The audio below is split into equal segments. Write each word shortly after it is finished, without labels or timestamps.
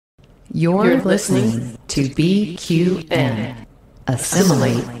You're listening to BQN.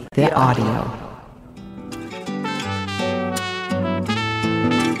 Assimilate the audio.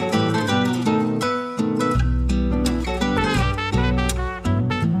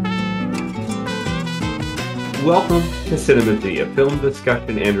 Welcome to Cinemazy, a film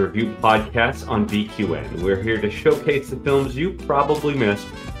discussion and review podcast on BQN. We're here to showcase the films you probably missed,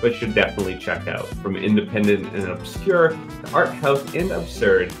 but should definitely check out. From independent and obscure to art house and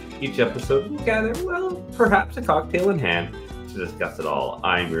absurd, each episode will gather, well, perhaps a cocktail in hand to discuss it all.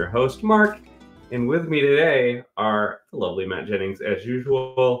 I'm your host, Mark, and with me today are the lovely Matt Jennings, as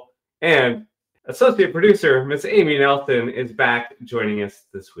usual, and associate producer, Miss Amy Nelson, is back joining us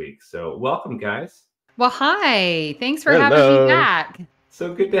this week. So welcome, guys. Well, hi. Thanks for having me back.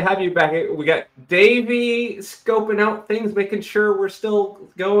 So good to have you back. We got Davey scoping out things, making sure we're still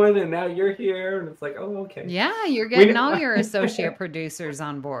going, and now you're here, and it's like, oh, okay. Yeah, you're getting all your associate producers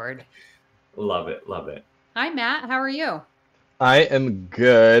on board. Love it, love it. Hi, Matt. How are you? I am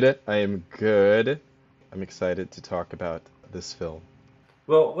good. I'm excited to talk about this film.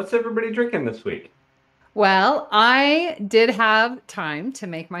 Well, what's everybody drinking this week? Well, I did have time to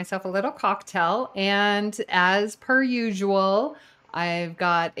make myself a little cocktail, and as per usual, I've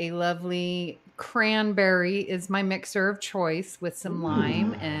got a lovely cranberry is my mixer of choice with some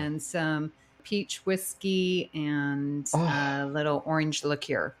lime and some peach whiskey and a little orange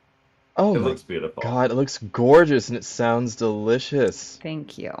liqueur. Oh, it looks beautiful. God, it looks gorgeous and it sounds delicious.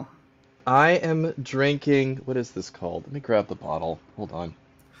 Thank you. I am drinking, what is this called? Let me grab the bottle. Hold on.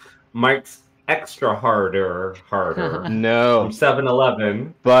 Mike's Extra harder. No. From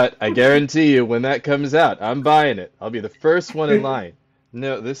 7-Eleven. But I guarantee you, when that comes out, I'm buying it. I'll be the first one in line.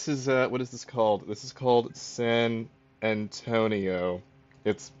 No, this is, what is this called? This is called San Antonio.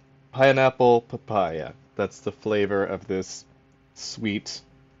 It's pineapple papaya. That's the flavor of this sweet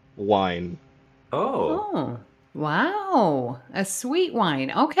wine. Oh. Wow. A sweet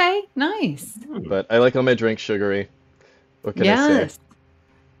wine. Okay, nice. But I like all my drinks sugary. What can I say?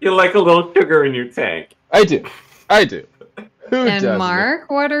 You like a little sugar in your tank. I do. Who and doesn't?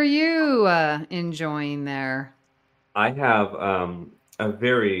 Mark, what are you enjoying there? I have a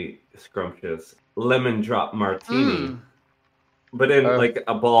very scrumptious lemon drop martini, but in like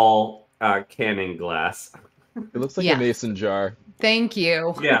a ball canning glass. It looks like a mason jar. Thank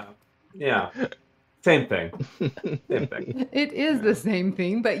you. Yeah. Same thing. It is the same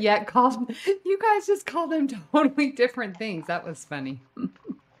thing, but yet you guys just call them totally different things. That was funny.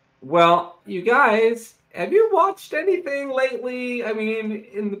 Well, you guys, have you watched anything lately? I mean,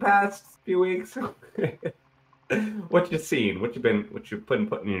 in the past few weeks? What you seen? What you been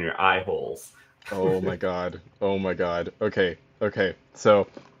putting in your eye holes? Oh my god. Okay. So,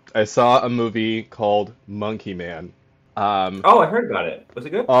 I saw a movie called Monkey Man. I heard about it. Was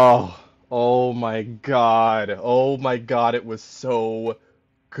it good? Oh my god. It was so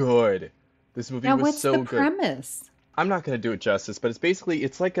good. This movie was so good. What's the premise? I'm not going to do it justice, but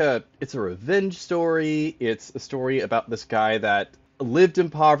it's a revenge story. It's a story about this guy that lived in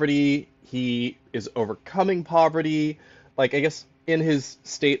poverty. He is overcoming poverty. Like, I guess in his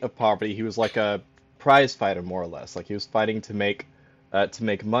state of poverty, he was like a prize fighter, more or less. Like, he was fighting to make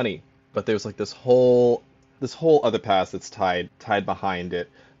money. But there's like this whole other past that's tied behind it.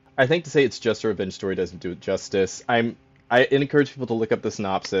 I think to say it's just a revenge story doesn't do it justice. I encourage people to look up the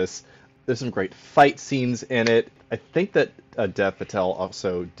synopsis. There's some great fight scenes in it. I think that Dev Patel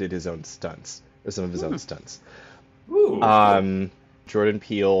also did his own stunts, or some of his own stunts. Ooh. Jordan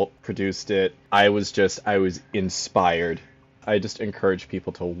Peele produced it. I was inspired. I just encourage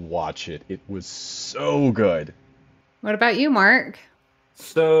people to watch it. It was so good. What about you, Mark?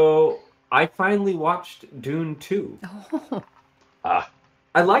 So, I finally watched Dune 2.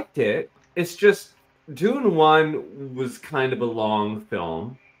 I liked it. It's just, Dune 1 was kind of a long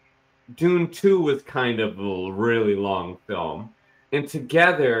film. Dune 2 was kind of a really long film. And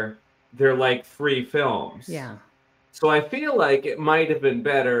together, they're like 3 films. Yeah. So I feel like it might have been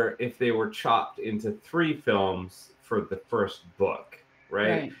better if they were chopped into 3 films for the first book,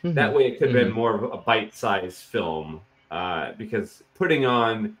 right? Mm-hmm. That way it could have been more of a bite-sized film. Because putting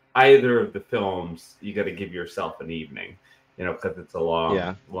on either of the films, you got to give yourself an evening, because it's a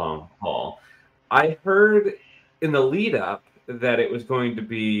long haul. I heard in the lead-up that it was going to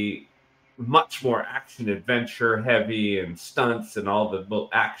be much more action-adventure heavy and stunts and all the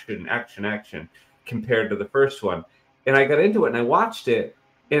action compared to the first one. And I got into it and I watched it.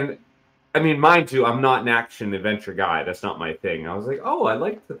 And I mean, mind you, I'm not an action-adventure guy. That's not my thing. I was like, I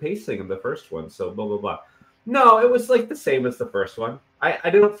liked the pacing of the first one, so blah, blah, blah. No, it was like the same as the first one. I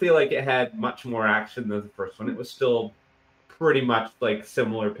didn't feel like it had much more action than the first one. It was still pretty much like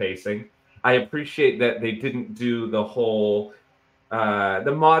similar pacing. I appreciate that they didn't do the whole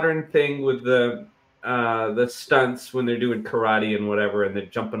the modern thing with the stunts when they're doing karate and whatever, and they're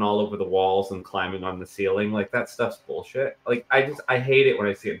jumping all over the walls and climbing on the ceiling. Like, that stuff's bullshit. Like, I hate it when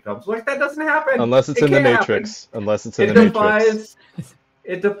I see it in films. Like, that doesn't happen unless it's in the Matrix. Happen. Unless it's in the Matrix.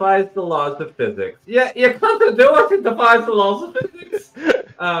 It defies the laws of physics. Yeah, you can't do it. It defies the laws of physics.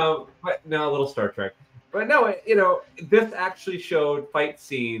 But no, a little Star Trek. But no, this actually showed fight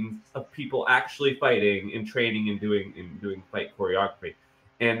scenes of people actually fighting and training and doing fight choreography,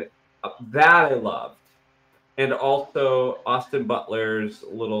 and that I loved. And also Austin Butler's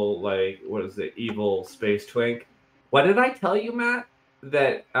little, like, what is it, evil space twink. What did I tell you, Matt?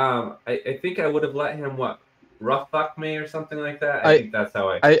 That I think I would have let him rough fuck me or something like that. I think that's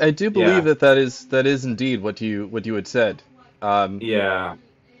how I do believe that is indeed what you had said. Yeah.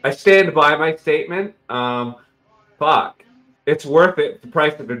 I stand by my statement. Fuck. It's worth it, the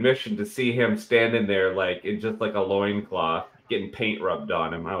price of admission, to see him standing there like in just like a loincloth, getting paint rubbed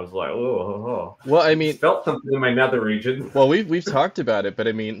on him. I was like, oh. Well, I mean, felt something in my nether region. Well, we've talked about it, but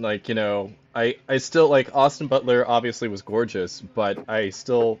I mean, like, I still, like, Austin Butler obviously was gorgeous, but I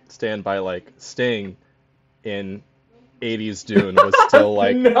still stand by, like, Sting in 80s Dune was still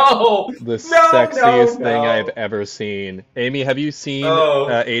like the sexiest thing I've ever seen. Amy, have you seen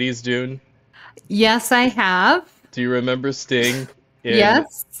 80s Dune? Yes, I have. Do you remember Sting?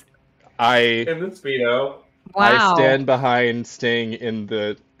 Yes. In the Speedo. Wow. I stand behind Sting in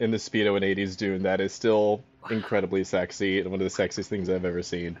the Speedo in 80s Dune. That is still incredibly sexy and one of the sexiest things I've ever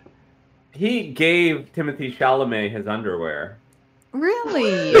seen. He gave Timothée Chalamet his underwear.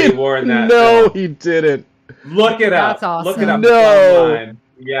 Really? He wore in that. No, he didn't. Look it up. That's awesome. Look it up. No. Online.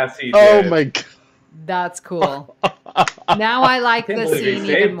 Yes, he did. Oh my god. That's cool. Now I like the scene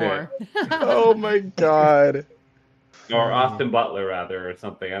even more. Oh my god. Or Austin Butler, rather, or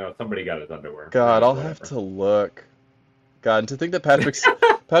something. I don't know. Somebody got his underwear. God, I'll have to look. God, and to think that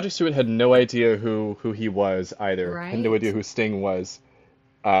Patrick Stewart had no idea who he was either. Right? Had no idea who Sting was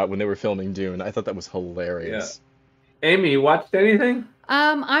when they were filming Dune. I thought that was hilarious. Yeah. Amy, you watched anything?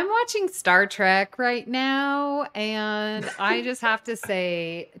 I'm watching Star Trek right now, and I just have to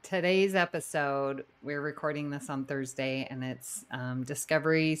say, today's episode, we're recording this on Thursday, and it's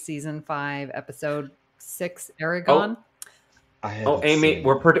Discovery Season 5, Episode 6, Aragon. Amy,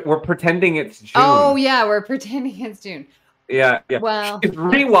 we're pretending it's June. Oh, yeah, we're pretending it's June. Yeah. Well, she's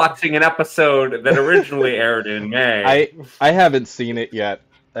rewatching an episode that originally aired in May. I haven't seen it yet.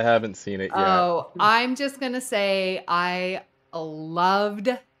 Oh, I'm just going to say I loved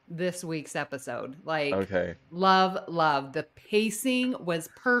this week's episode. Like, okay. Love. The pacing was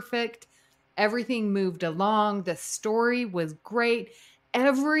perfect. Everything moved along. The story was great.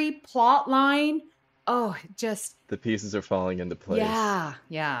 Every plot line, just... the pieces are falling into place.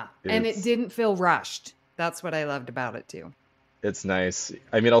 Yeah. And it didn't feel rushed. That's what I loved about it, too. It's nice.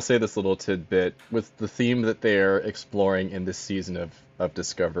 I mean, I'll say this little tidbit. With the theme that they're exploring in this season of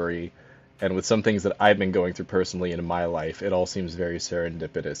Discovery, and with some things that I've been going through personally in my life, it all seems very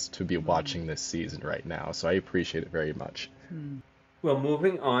serendipitous to be watching this season right now. So I appreciate it very much. Well,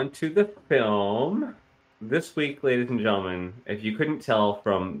 moving on to the film. This week, ladies and gentlemen, if you couldn't tell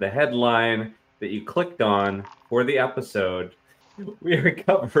from the headline that you clicked on for the episode, we are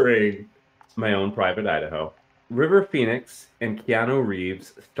covering My Own Private Idaho. River Phoenix and Keanu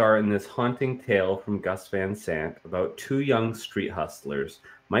Reeves star in this haunting tale from Gus Van Sant about two young street hustlers,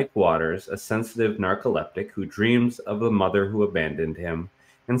 Mike Waters, a sensitive narcoleptic who dreams of a mother who abandoned him,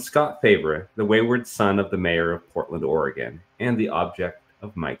 and Scott Favre, the wayward son of the mayor of Portland, Oregon, and the object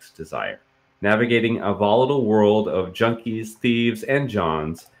of Mike's desire. Navigating a volatile world of junkies, thieves, and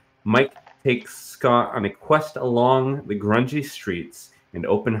Johns, Mike takes Scott on a quest along the grungy streets and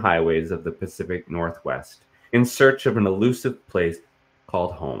open highways of the Pacific Northwest, in search of an elusive place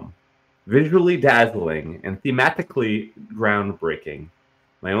called home. Visually dazzling and thematically groundbreaking,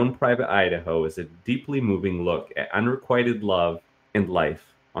 My Own Private Idaho is a deeply moving look at unrequited love and life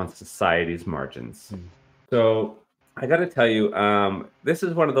on society's margins. So I got to tell you, this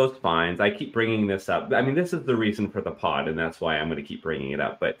is one of those finds. I keep bringing this up. I mean, this is the reason for the pod, and that's why I'm going to keep bringing it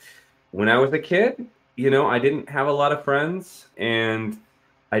up. But when I was a kid, I didn't have a lot of friends, and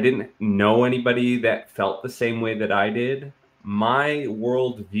I didn't know anybody that felt the same way that I did. My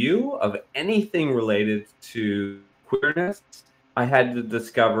worldview of anything related to queerness, I had to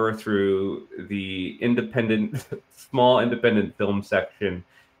discover through the small independent film section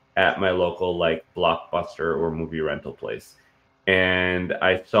at my local, like, Blockbuster or movie rental place. And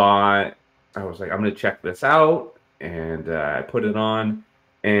I was like, I'm going to check this out. And I put it on.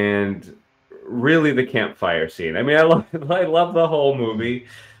 And really the campfire scene. I mean, I love the whole movie,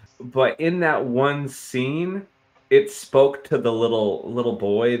 but in that one scene, it spoke to the little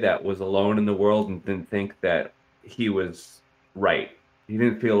boy that was alone in the world and didn't think that he was right. He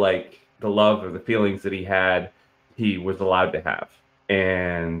didn't feel like the love or the feelings that he was allowed to have.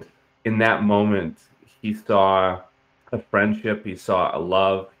 And in that moment, he saw a friendship, he saw a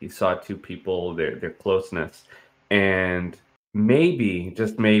love, he saw two people, their closeness, and maybe,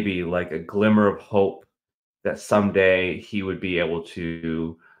 just maybe, like a glimmer of hope that someday he would be able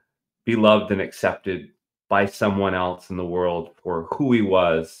to be loved and accepted by someone else in the world for who he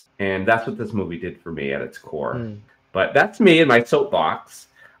was. And that's what this movie did for me at its core. But that's me in my soapbox.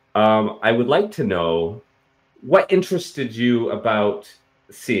 I would like to know, what interested you about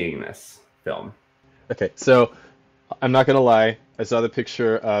seeing this film? Okay, so I'm not going to lie. I saw the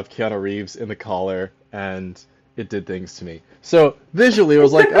picture of Keanu Reeves in the collar, and it did things to me. So visually, I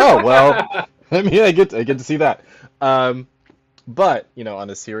was like, oh, well, I mean, I get to see that. But, on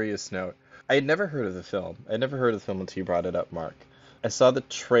a serious note, I had never heard of the film. I had never heard of the film until you brought it up, Mark. I saw the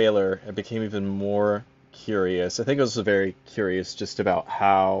trailer and became even more curious. I think I was very curious just about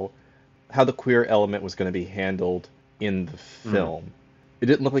how the queer element was going to be handled in the film. It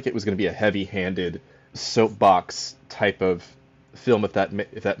didn't look like it was going to be a heavy-handed soapbox type of film, if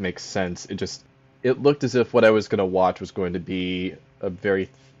that makes sense. It looked as if what I was going to watch was going to be a very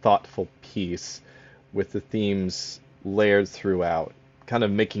thoughtful piece with the themes layered throughout, kind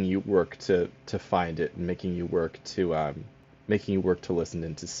of making you work to find it and making you work to listen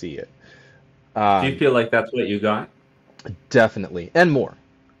and to see it. Do you feel like that's what you got? Definitely, and more,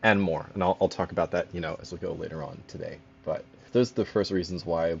 and I'll talk about that, as we go later on today. But those are the first reasons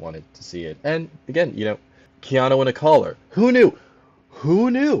why I wanted to see it. And again, Keanu in a collar. Who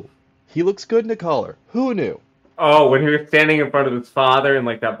knew? He looks good in a collar. Who knew? Oh, when he was standing in front of his father in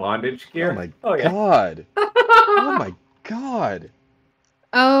like that bondage gear. God! Oh my God!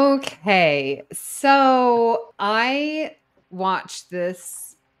 Okay, so I watched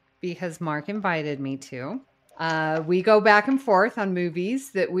this because Mark invited me to. We go back and forth on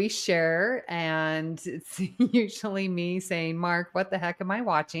movies that we share, and it's usually me saying, Mark, what the heck am I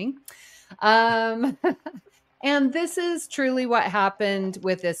watching? And this is truly what happened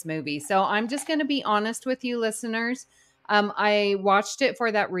with this movie. So I'm just going to be honest with you, listeners. I watched it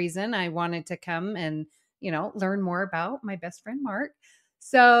for that reason. I wanted to come and, learn more about my best friend, Mark.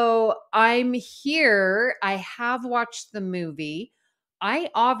 So I'm here. I have watched the movie. I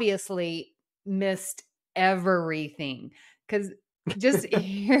obviously missed everything because just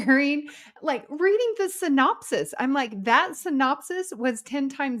reading the synopsis, I'm like, that synopsis was 10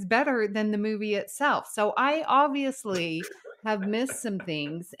 times better than the movie itself. So I obviously have missed some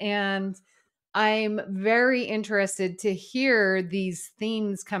things, and I'm very interested to hear these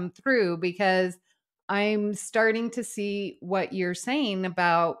themes come through because I'm starting to see what you're saying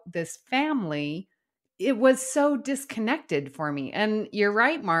about this family. It was so disconnected for me. And you're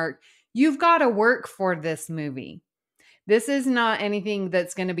right, Mark. You've got to work for this movie. This is not anything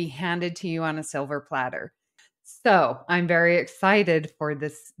that's going to be handed to you on a silver platter. So I'm very excited for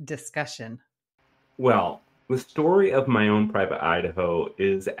this discussion. Well, the story of My Own Private Idaho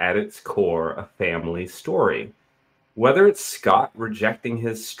is at its core a family story. Whether it's Scott rejecting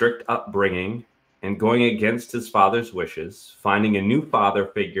his strict upbringing and going against his father's wishes, finding a new father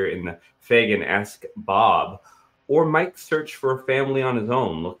figure in the Fagin-esque Bob, or Mike's search for a family on his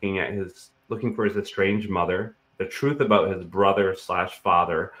own, looking for his estranged mother, the truth about his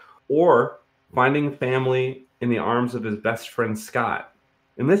brother/father, or finding family in the arms of his best friend Scott.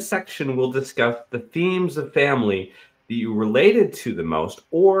 In this section, we'll discuss the themes of family that you related to the most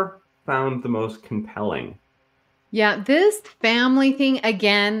or found the most compelling. Yeah, this family thing,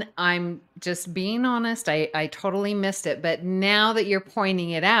 again, I'm just being honest, I totally missed it. But now that you're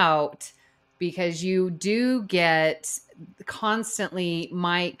pointing it out, because you do get constantly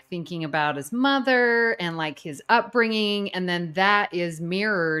Mike thinking about his mother and like his upbringing, and then that is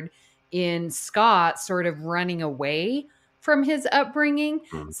mirrored in Scott sort of running away from his upbringing.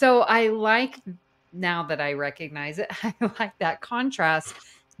 So I like, now that I recognize it, I like that contrast,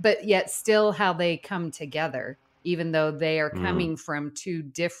 but yet still how they come together, even though they are coming from two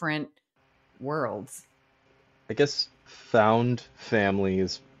different worlds. I guess found family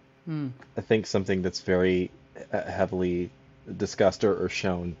is, I think, something that's very heavily discussed or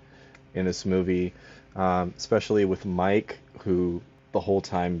shown in this movie, especially with Mike, who the whole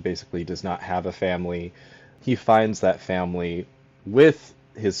time basically does not have a family. He finds that family with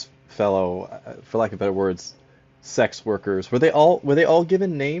his fellow, for lack of better words, sex workers. Were they all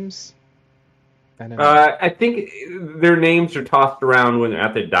given names? I think their names are tossed around when they're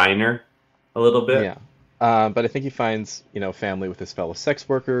at the diner. a little bit. Yeah. But I think he finds, family with his fellow sex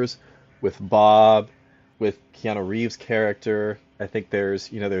workers, with Bob, with Keanu Reeves' character. I think there's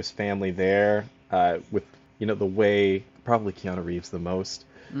family there, with, the way, probably Keanu Reeves the most.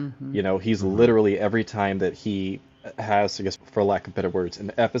 Mm-hmm. He's literally, every time that he has, I guess, for lack of better words,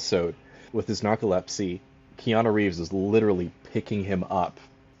 an episode with his narcolepsy, Keanu Reeves is literally picking him up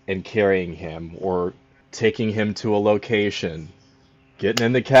and carrying him, or taking him to a location, getting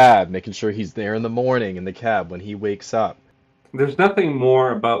in the cab, making sure he's there in the morning in the cab when he wakes up. There's nothing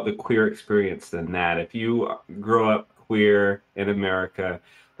more about the queer experience than that. If you grow up queer in America,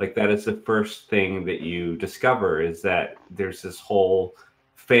 like, that is the first thing that you discover, is that there's this whole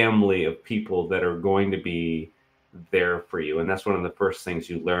family of people that are going to be there for you. And that's one of the first things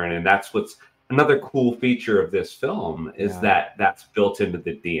you learn. And that's what's another cool feature of this film, is that that's built into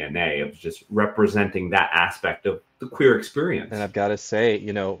the DNA of just representing that aspect of the queer experience. And I've got to say,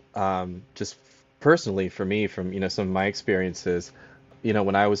 just personally for me, from, some of my experiences,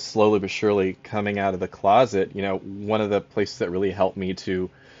 when I was slowly but surely coming out of the closet, one of the places that really helped me to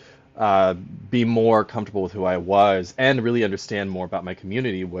be more comfortable with who I was and really understand more about my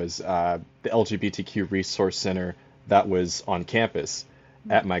community was the LGBTQ Resource Center that was on campus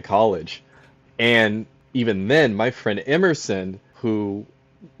at my college. And even then, my friend Emerson, who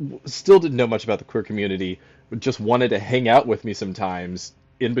still didn't know much about the queer community, just wanted to hang out with me sometimes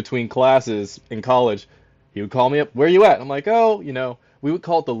in between classes in college. He would call me up, "Where you at?" I'm like, "Oh, we would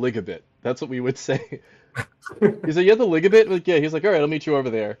call it the Ligabit." That's what we would say. He's like, "Yeah, the Ligabit?" I'm like, "Yeah." He's like, "All right, I'll meet you over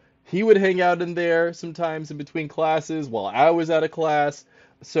there." He would hang out in there sometimes in between classes while I was out of class.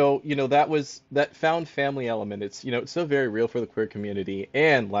 So, that found family element. It's, it's so very real for the queer community.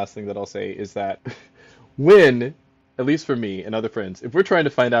 And last thing that I'll say is that when, at least for me and other friends, if we're trying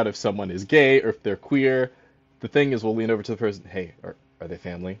to find out if someone is gay or if they're queer, the thing is, we'll lean over to the person, "Hey, are they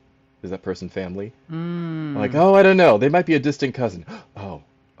family? Is that person family?" I'm like, "Oh, I don't know. They might be a distant cousin." Oh,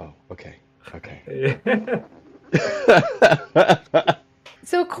 okay.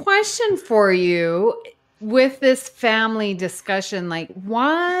 So, question for you. With this family discussion, like,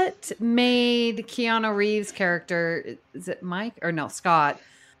 what made Keanu Reeves' character, is it Mike or no, Scott?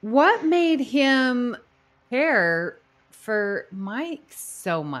 What made him care for Mike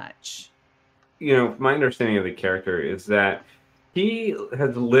so much? My understanding of the character is that he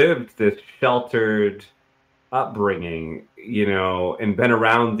has lived this sheltered upbringing, and been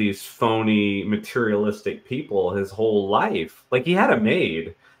around these phony materialistic people his whole life. Like, he had a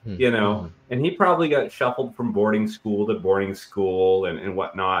maid, and he probably got shuffled from boarding school to boarding school and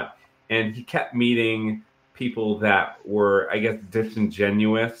whatnot. And he kept meeting people that were, I guess,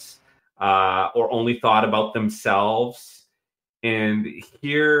 disingenuous, or only thought about themselves. And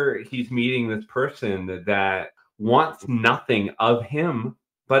here he's meeting this person that wants nothing of him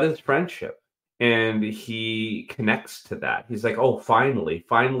but his friendship. And he connects to that. He's like, "Oh, finally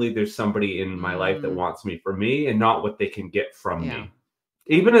there's somebody in my life that wants me for me and not what they can get from me."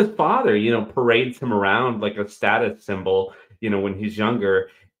 Even his father, parades him around like a status symbol, when he's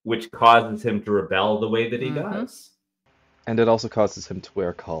younger, which causes him to rebel the way that he does. And it also causes him to wear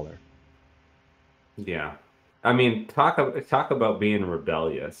a collar. Yeah. I mean, talk about being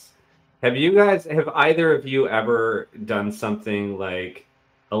rebellious. Have either of you ever done something like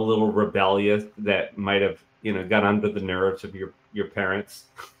a little rebellious that might have, got under the nerves of your parents?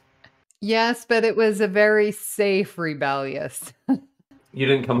 Yes, but it was a very safe rebellious. You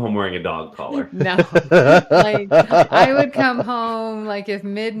didn't come home wearing a dog collar. No. Like, I would come home, like, if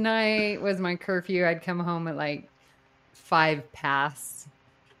midnight was my curfew, I'd come home at like 5 past.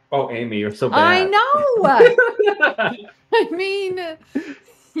 Oh, Amy, you're so bad. I know. I mean,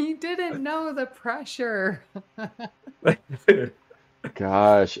 you didn't know the pressure.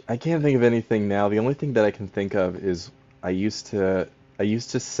 Gosh, I can't think of anything now. The only thing that I can think of is I used to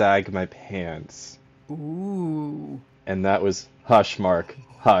sag my pants. Ooh. And that was hush, Mark,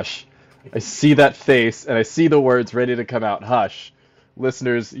 hush. I see that face and I see the words ready to come out. Hush.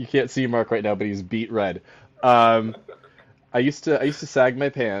 Listeners, you can't see Mark right now, but he's beet red. I used to sag my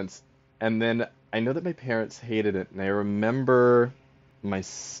pants, and then I know that my parents hated it, and I remember my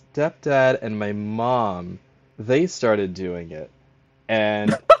stepdad and my mom, they started doing it.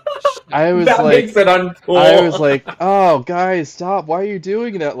 And I was that makes it uncool. I was like, "Oh, guys, stop. Why are you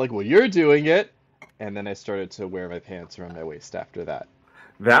doing that?" Like, "Well, you're doing it." And then I started to wear my pants around my waist after that.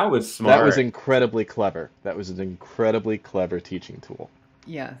 That was smart. That was incredibly clever. That was an incredibly clever teaching tool.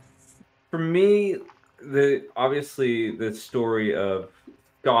 Yes. For me, obviously the story of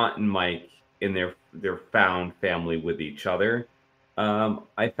Scott and Mike in their found family with each other,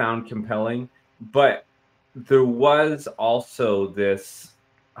 I found compelling. But there was also this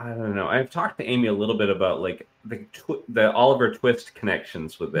I don't know. I've talked to Amy a little bit about like the Oliver Twist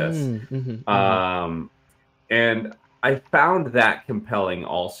connections with this. And I found that compelling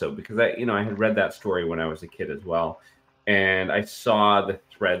also because I had read that story when I was a kid as well. And I saw the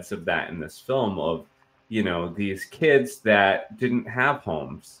threads of that in this film of, these kids that didn't have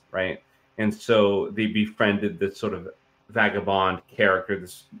homes, right? And so they befriended this sort of vagabond character,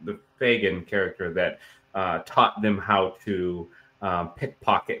 the Fagin character that taught them how to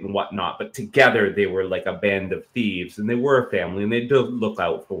pickpocket and whatnot. But together they were like a band of thieves, and they were a family, and they did look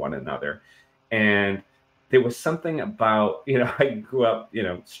out for one another. And there was something about, I grew up,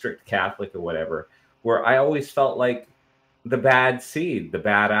 strict Catholic or whatever, where I always felt like the bad seed, the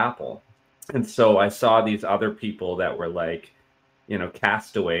bad apple. And so I saw these other people that were like,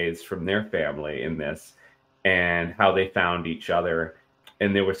 castaways from their family in this, and how they found each other.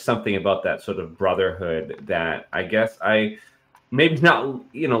 And there was something about that sort of brotherhood that I guess I maybe not,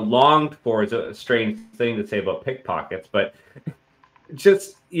 longed for, is a strange thing to say about pickpockets, but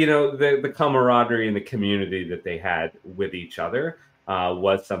just, the camaraderie and the community that they had with each other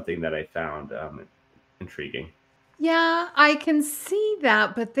was something that I found intriguing. Yeah, I can see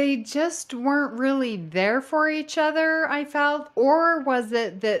that, but they just weren't really there for each other, I felt. Or was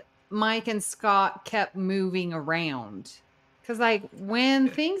it that Mike and Scott kept moving around? Because, like, when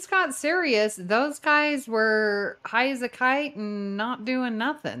things got serious, those guys were high as a kite and not doing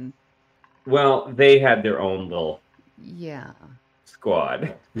nothing. Well, they had their own little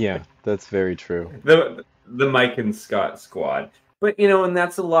squad. Yeah, that's very true. The Mike and Scott squad. But, and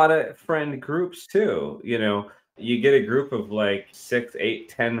that's a lot of friend groups, too, You get a group of like 6, 8,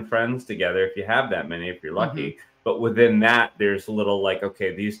 10 friends together if you have that many, if you're lucky. But within that, there's a little like,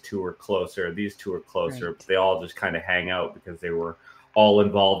 okay, these two are closer, right. But they all just kind of hang out because they were all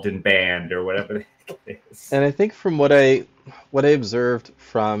involved in band or whatever it is. And I think from what I observed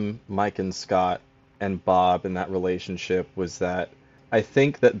from Mike and Scott and Bob in that relationship was that I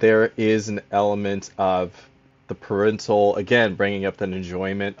think that there is an element of the parental, again, bringing up that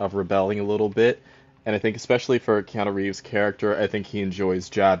enjoyment of rebelling a little bit. And I think especially for Keanu Reeves' character, I think he enjoys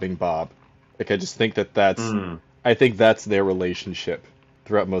jabbing Bob. Like, I just think I think that's their relationship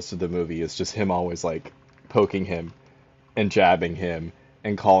throughout most of the movie, is just him always, like, poking him and jabbing him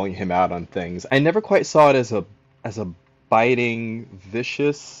and calling him out on things. I never quite saw it as a biting,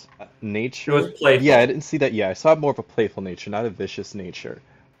 vicious nature. It was playful. Yeah, I didn't see that. Yeah, I saw more of a playful nature, not a vicious nature.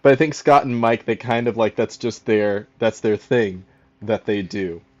 But I think Scott and Mike, they kind of, like, that's their thing that they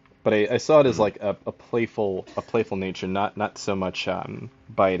do. But I saw it as like a playful nature, not so much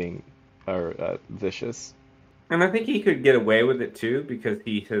biting or vicious. And I think he could get away with it too because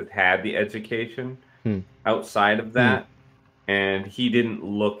he has had the education outside of that, and he didn't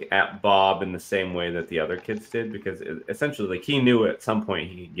look at Bob in the same way that the other kids did because essentially, like, he knew at some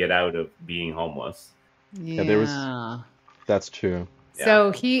point he could get out of being homeless. Yeah, that's true.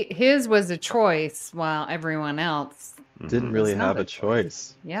 So his was a choice, while everyone else didn't really have a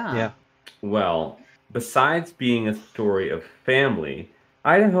choice. Yeah. Well, besides being a story of family,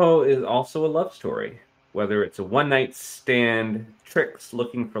 Idaho is also a love story. Whether it's a one-night stand, Trix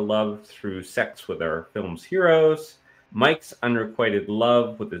looking for love through sex with our film's heroes, Mike's unrequited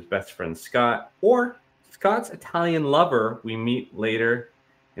love with his best friend Scott, or Scott's Italian lover we meet later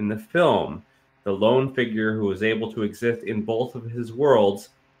in the film, the lone figure who is able to exist in both of his worlds,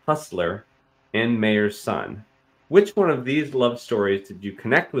 Hustler and Mayor's son. Which one of these love stories did you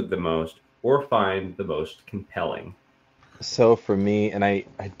connect with the most or find the most compelling? So for me, and I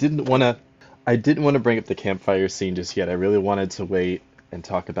didn't want to bring up the campfire scene just yet. I really wanted to wait and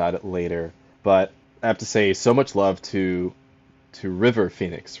talk about it later. But I have to say, so much love to River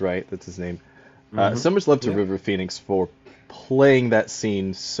Phoenix, right? That's his name. So much love to River Phoenix for playing that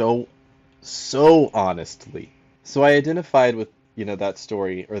scene so honestly. So I identified with, that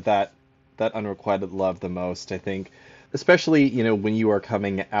story or that unrequited love the most, I think, especially, when you are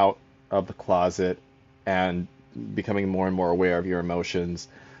coming out of the closet and becoming more and more aware of your emotions.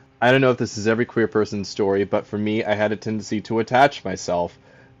 I don't know if this is every queer person's story, but for me, I had a tendency to attach myself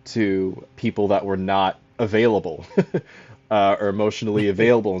to people that were not available or emotionally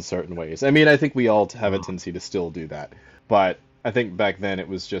available in certain ways. I mean, I think we all have a tendency to still do that. But I think back then it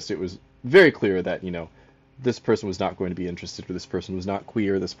was very clear that, this person was not going to be interested, or this person was not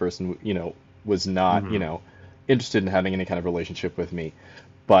queer, this person, was not, interested in having any kind of relationship with me.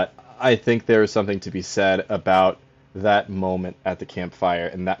 But I think there is something to be said about that moment at the campfire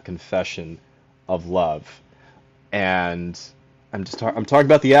and that confession of love. And I'm talking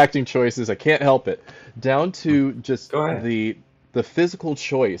about the acting choices. I can't help it. Down to just the physical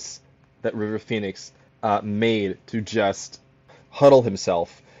choice that River Phoenix made to just huddle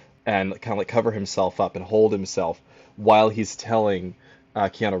himself and kind of like cover himself up and hold himself while he's telling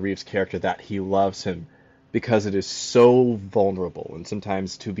Keanu Reeves' character that he loves him, because it is so vulnerable. And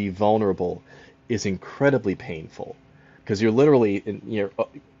sometimes to be vulnerable is incredibly painful, because you're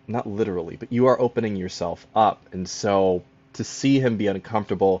not literally, but you are opening yourself up. And so to see him be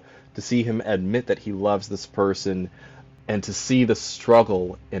uncomfortable, to see him admit that he loves this person, and to see the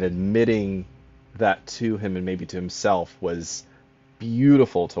struggle in admitting that to him and maybe to himself was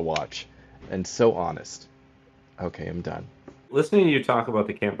beautiful to watch and so honest. Okay, I'm done. Listening to you talk about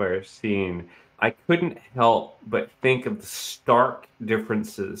the campfire scene, I couldn't help but think of the stark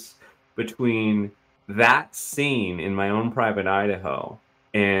differences between that scene in My Own Private Idaho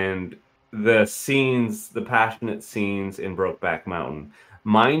and the passionate scenes in Brokeback Mountain.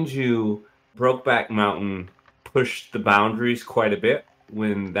 Mind you, Brokeback Mountain pushed the boundaries quite a bit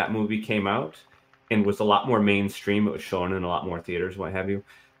when that movie came out and was a lot more mainstream. It was shown in a lot more theaters, what have you.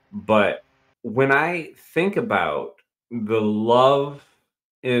 But when I think about the love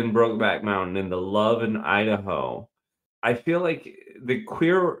in Brokeback Mountain and the love in Idaho, I feel like the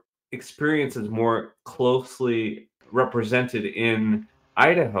queer experience is more closely represented in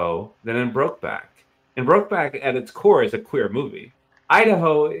Idaho than in Brokeback. And Brokeback at its core is a queer movie.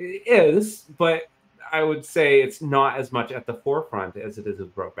 Idaho is, but I would say it's not as much at the forefront as it is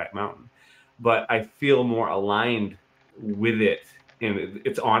with Brokeback Mountain. But I feel more aligned with it in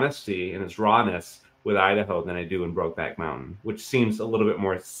its honesty and its rawness with Idaho than I do in Brokeback Mountain, which seems a little bit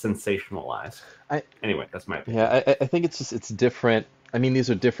more sensationalized. Anyway, that's my opinion. Yeah, I think it's different. I mean, these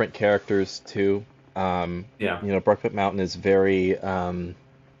are different characters too. Brokeback Mountain is very.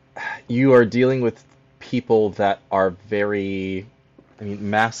 You are dealing with people that are very,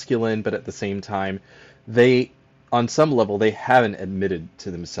 masculine, but at the same time, on some level, they haven't admitted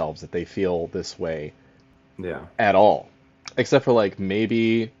to themselves that they feel this way. Yeah. At all, except for like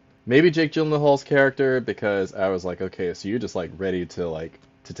maybe Jake Gyllenhaal's character, because I was like, okay, so you're just like ready to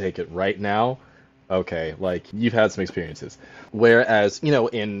take it right now. Okay, like you've had some experiences. Whereas,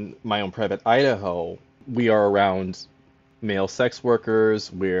 in My Own Private Idaho, we are around male sex workers.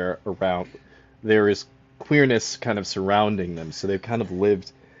 There is queerness kind of surrounding them, so they've kind of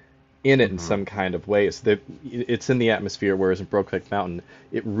lived in it in some kind of way. So it's in the atmosphere, whereas in Brokeback Mountain,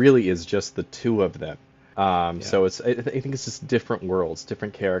 it really is just the two of them. So I think it's just different worlds,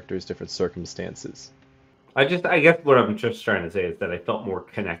 different characters, different circumstances. I guess what I'm just trying to say is that I felt more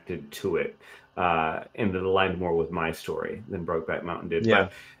connected to it, and it aligned more with my story than Brokeback Mountain did. Yeah.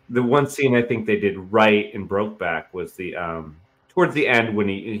 But the one scene I think they did right in Brokeback was the towards the end when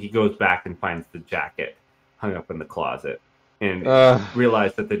he goes back and finds the jacket hung up in the closet and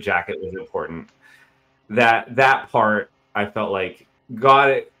realized that the jacket was important. That part I felt like got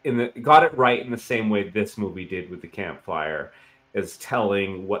it right in the same way this movie did with the campfire, is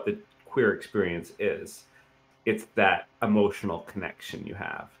telling what the queer experience is. It's that emotional connection you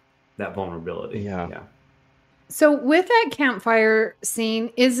have, that vulnerability. Yeah. So with that campfire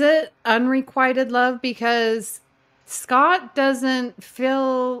scene, is it unrequited love? Because Scott doesn't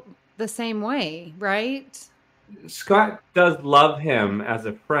feel the same way, right? Scott does love him as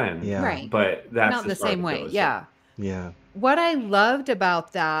a friend, right? But that's not the same way. Yeah. Yeah. What I loved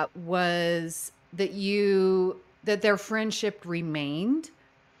about that was that their friendship remained.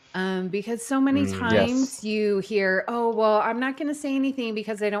 Because so many times you hear, oh, well, I'm not going to say anything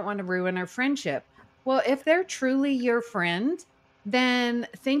because I don't want to ruin our friendship. Well, if they're truly your friend, then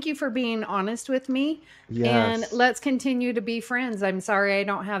thank you for being honest with me. Yes. And let's continue to be friends. I'm sorry I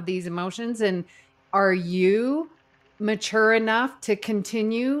don't have these emotions. And are you mature enough to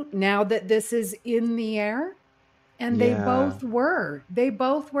continue now that this is in the air? And they both were. They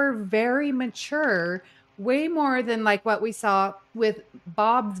both were very mature, way more than like what we saw with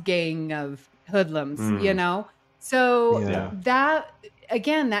Bob's gang of hoodlums, So that,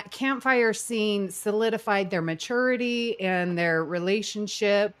 again, that campfire scene solidified their maturity and their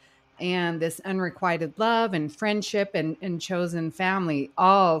relationship and this unrequited love and friendship and chosen family,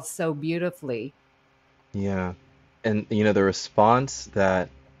 all so beautifully. Yeah. And, the response that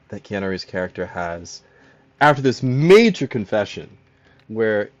Keanu Reeves' character has after this major confession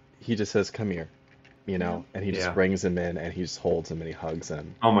where he just says, come here, and he just brings him in and he just holds him and he hugs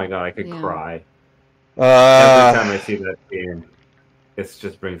him. Oh my God, I could cry. Every time I see that scene, it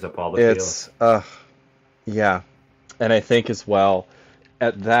just brings up all the feels. Yeah. And I think as well,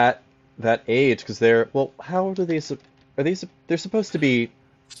 at that age, because how old are they? They're supposed to be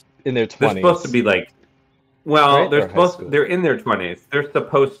in their 20s. They're supposed to be like, well, right? They're in their 20s. They're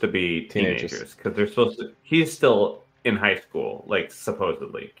supposed to be teenagers because he's still in high school, like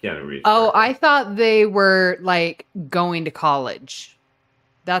supposedly Keanu Reeves. Oh, I thought they were like going to college.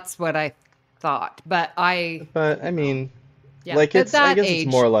 That's what I thought. But I mean, yeah, like at that I guess age,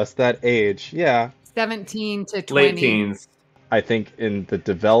 it's more or less that age. Yeah. 17 to 20. Late teens. I think in the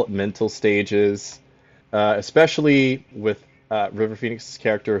developmental stages, especially with River Phoenix's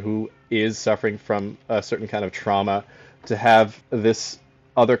character, who is suffering from a certain kind of trauma, to have this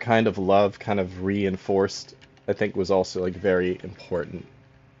other kind of love kind of reinforced, I think was also like very important.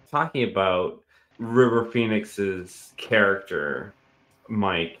 Talking about River Phoenix's character,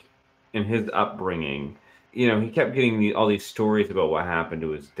 Mike, and his upbringing, you know, he kept getting all these stories about what happened to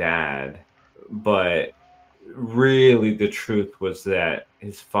his dad, but really the truth was that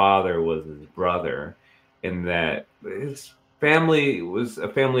his father was his brother, and that his family was a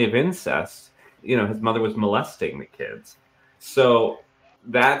family of incest. You know, his mother was molesting the kids. So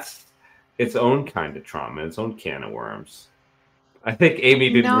that's its own kind of trauma, its own can of worms. I think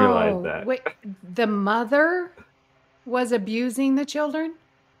Amy didn't realize that. Wait, the mother was abusing the children?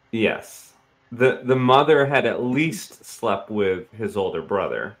 Yes. The mother had at least slept with his older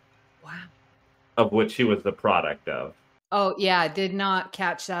brother. Wow. Of which he was the product of. Oh, yeah, did not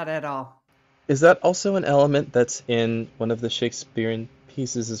catch that at all. Is that also an element that's in one of the Shakespearean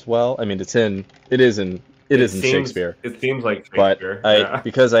pieces as well? I mean, it is in Shakespeare. It seems like Shakespeare. But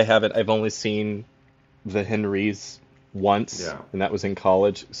because I've only seen the Henrys once, and that was in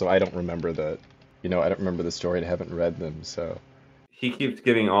college, so I don't remember I don't remember the story and I haven't read them, so. He keeps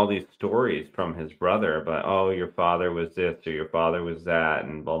getting all these stories from his brother about, oh, your father was this or your father was that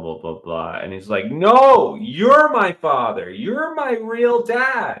and blah, blah, blah, blah. And he's like, no, you're my father. You're my real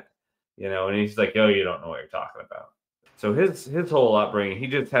dad. You know, and he's like, oh, you don't know what you're talking about. So his whole upbringing, he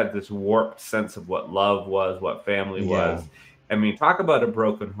just had this warped sense of what love was, what family was. I mean, talk about a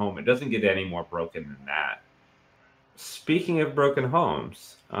broken home. It doesn't get any more broken than that. Speaking of broken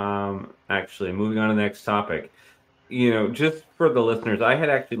homes, actually, moving on to the next topic, you know, just for the listeners, I had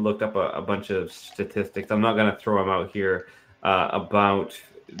actually looked up a bunch of statistics. I'm not going to throw them out here about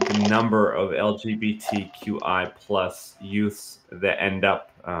the number of LGBTQI plus youths that end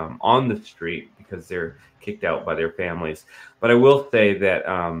up on the street because they're kicked out by their families. But I will say that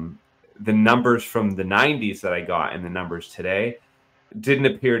the numbers from the 90s that I got and the numbers today didn't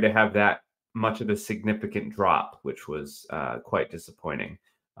appear to have that much of a significant drop, which was quite disappointing.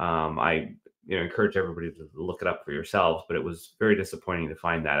 I encourage everybody to look it up for yourselves, but it was very disappointing to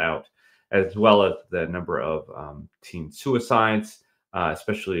find that out, as well as the number of teen suicides,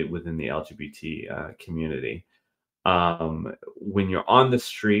 especially within the LGBT community. When you're on the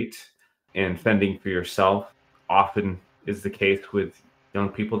street and fending for yourself, often is the case with young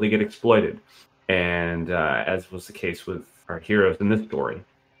people, they get exploited. And as was the case with our heroes in this story,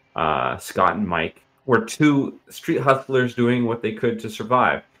 Scott and Mike were two street hustlers doing what they could to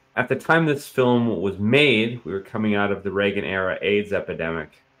survive. At the time this film was made, we were coming out of the Reagan-era AIDS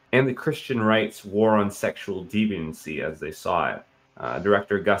epidemic and the Christian Right's war on sexual deviancy as they saw it.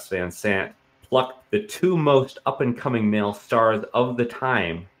 Director Gus Van Sant plucked the two most up-and-coming male stars of the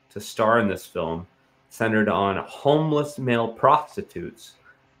time to star in this film, centered on homeless male prostitutes,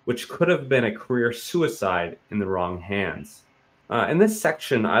 which could have been a career suicide in the wrong hands. In this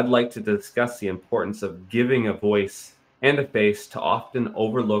section, I'd like to discuss the importance of giving a voice and a face to often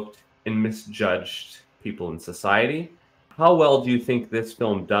overlooked and misjudged people in society. How well do you think this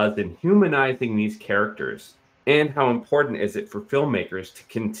film does in humanizing these characters? And how important is it for filmmakers to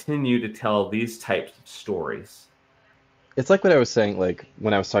continue to tell these types of stories? It's like what I was saying, like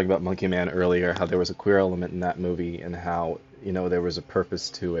when I was talking about Monkey Man earlier, how there was a queer element in that movie and how, there was a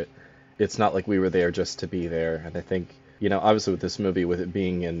purpose to it. It's not like we were there just to be there. And I think, obviously with this movie, with it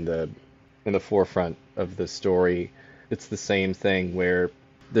being in the forefront of the story, it's the same thing where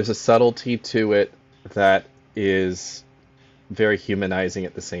there's a subtlety to it that is very humanizing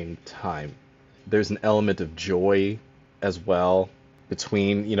at the same time. There's an element of joy as well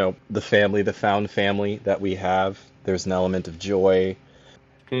between, the family, the found family that we have. There's an element of joy.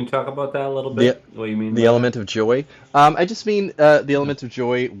 Can you talk about that a little bit? What you mean? The element of joy? I just mean the element of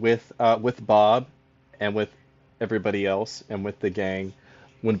joy with Bob and with everybody else and with the gang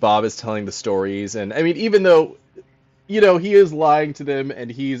when Bob is telling the stories. And I mean, even though he is lying to them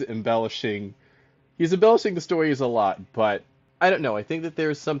and he's embellishing the stories a lot, but I don't know. I think that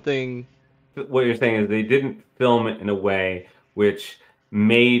there's something. What you're saying is they didn't film it in a way which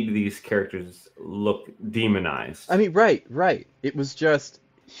made these characters look demonized. I mean, right. It was just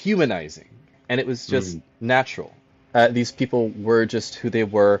humanizing, and it was just natural. These people were just who they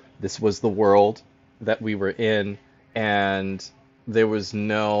were. This was the world that we were in, and there was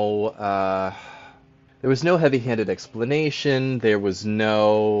no There was no heavy-handed explanation. There was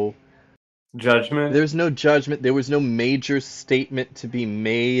no judgment. There was no judgment. There was no major statement to be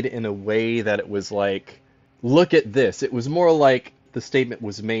made in a way that it was like, look at this. It was more like the statement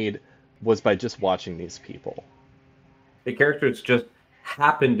was by just watching these people. The characters just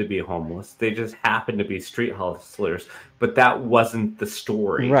happened to be homeless. They just happened to be street hustlers, but that wasn't the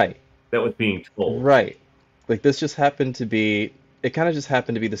story. Right. That was being told. Right. Like this just happened to be, it kind of just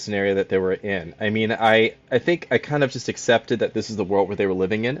happened to be the scenario that they were in. I mean, I think I kind of just accepted that this is the world where they were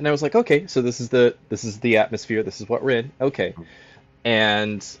living in, and I was like, okay, so this is the atmosphere, this is what we're in. Okay.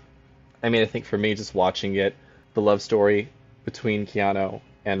 And I mean, I think for me, just watching it, the love story between Keanu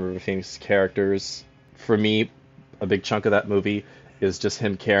and River Phoenix's characters, for me, a big chunk of that movie is just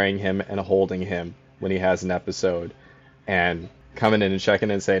him carrying him and holding him when he has an episode, and coming in and checking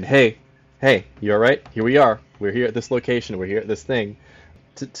in and saying, hey, you all right? Here we are. We're here at this location. We're here at this thing.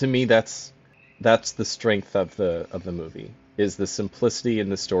 To me, that's the strength of the movie, is the simplicity in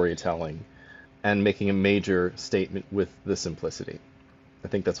the storytelling and making a major statement with the simplicity. I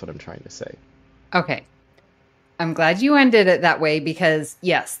think that's what I'm trying to say. Okay. I'm glad you ended it that way because,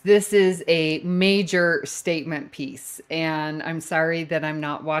 yes, this is a major statement piece. And I'm sorry that I'm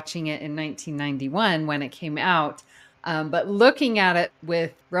not watching it in 1991 when it came out. But looking at it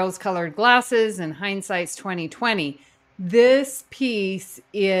with rose-colored glasses and hindsight's 2020, this piece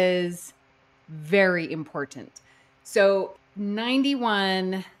is very important. So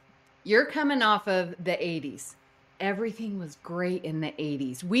 91, you're coming off of the 80s. Everything was great in the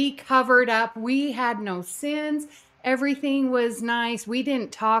 80s. We covered up. We had no sins. Everything was nice. We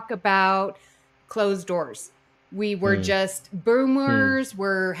didn't talk about closed doors. We were just boomers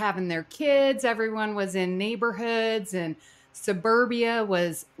were having their kids. Everyone was in neighborhoods, and suburbia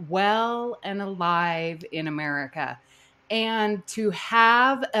was well and alive in America. And to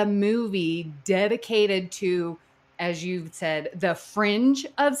have a movie dedicated to, as you've said, the fringe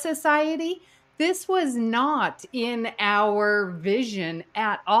of society, this was not in our vision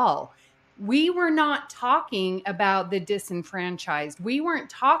at all. We were not talking about the disenfranchised. We weren't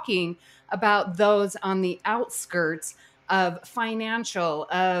talking about those on the outskirts of financial,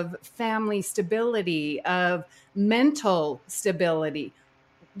 of family stability, of mental stability.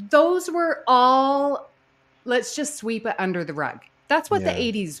 Those were all, let's just sweep it under the rug. That's what the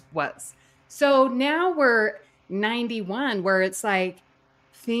 80s was. So now we're 91, where it's like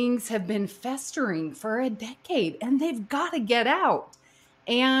things have been festering for a decade and they've got to get out.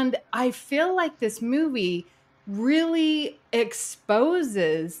 And I feel like this movie really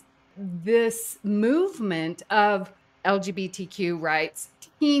exposes this movement of LGBTQ rights,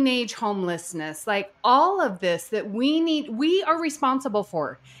 teenage homelessness, like all of this that we are responsible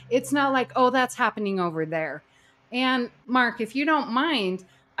for. It's not like, oh, that's happening over there. And Mark, if you don't mind,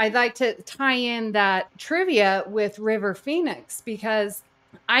 I'd like to tie in that trivia with River Phoenix, because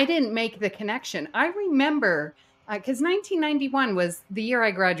I didn't make the connection. I remember, because 1991 was the year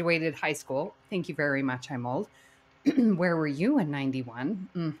I graduated high school. Thank you very much. I'm old. Where were you in 91?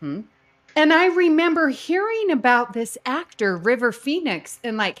 Mm-hmm. And I remember hearing about this actor, River Phoenix,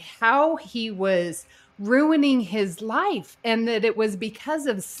 and like how he was ruining his life and that it was because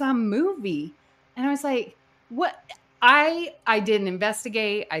of some movie. And I was like, what? I didn't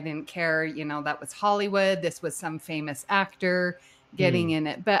investigate. I didn't care. You know, that was Hollywood. This was some famous actor getting in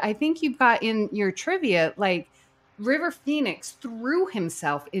it. But I think you've got in your trivia, like River Phoenix threw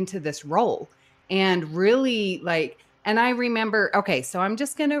himself into this role and really like, and I remember, okay, so I'm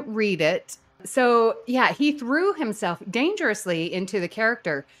just going to read it. So yeah, he threw himself dangerously into the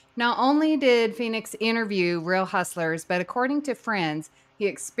character. Not only did Phoenix interview real hustlers, but according to friends, he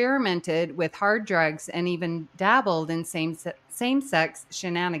experimented with hard drugs and even dabbled in same-sex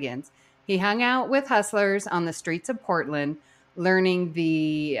shenanigans. He hung out with hustlers on the streets of Portland, learning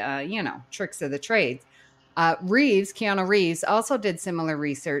the, tricks of the trades. Keanu Reeves also did similar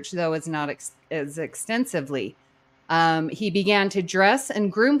research, though it's not as extensively. He began to dress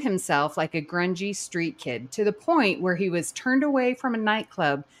and groom himself like a grungy street kid, to the point where he was turned away from a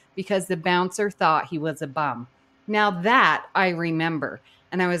nightclub because the bouncer thought he was a bum. Now that I remember.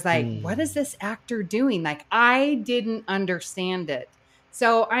 And I was like, what is this actor doing? Like, I didn't understand it.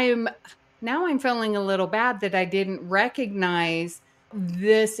 So I'm feeling a little bad that I didn't recognize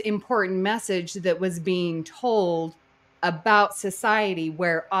this important message that was being told about society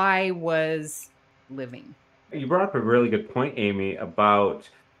where I was living. You brought up a really good point, Amy, about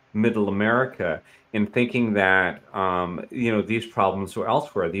middle America, in thinking that, these problems were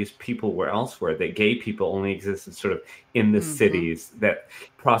elsewhere. These people were elsewhere, that gay people only existed sort of in the cities, that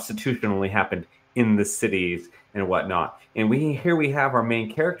prostitution only happened in the cities. and whatnot. And here we have our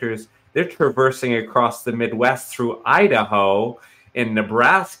main characters. They're traversing across the Midwest through Idaho and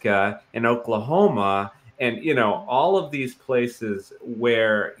Nebraska and Oklahoma, and all of these places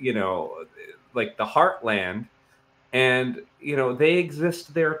where like the heartland, and they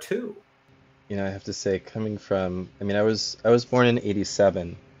exist there too. I have to say, coming from, I was born in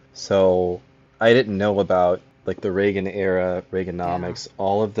 '87, so I didn't know about like the Reagan era, Reaganomics,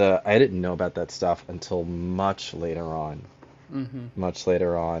 I didn't know about that stuff until much later on. Much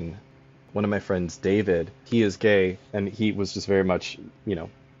later on. One of my friends, David, he is gay, and he was just very much,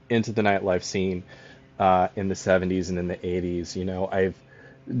 into the nightlife scene in the '70s and in the '80s.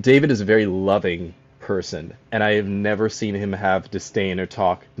 David is a very loving person, and I have never seen him have disdain or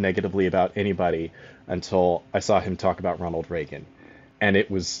talk negatively about anybody until I saw him talk about Ronald Reagan, and it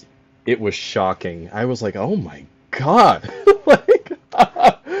was shocking. I was like, oh my God.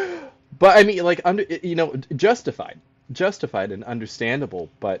 But justified and understandable,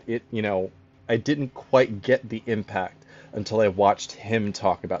 but I didn't quite get the impact until I watched him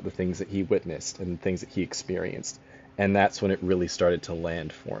talk about the things that he witnessed and the things that he experienced, and that's when it really started to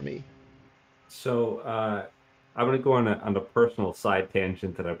land for me. So I'm going to go on a personal side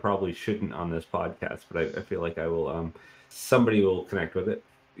tangent that I probably shouldn't on this podcast, but I feel like I will. Somebody will connect with it.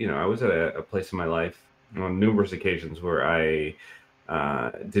 I was at a place in my life on numerous occasions where I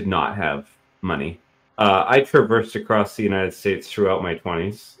did not have money. I traversed across the United States throughout my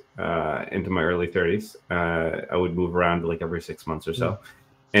 20s into my early 30s. I would move around like every 6 months or so.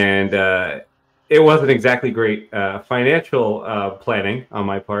 And it wasn't exactly great financial planning on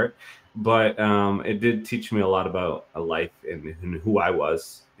my part, but it did teach me a lot about life and who I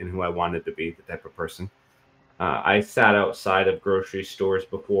was and who I wanted to be, the type of person. I sat outside of grocery stores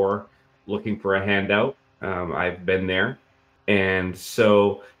before looking for a handout. I've been there. And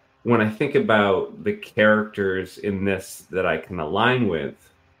so when I think about the characters in this that I can align with,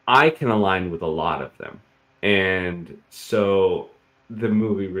 I can align with a lot of them. And so the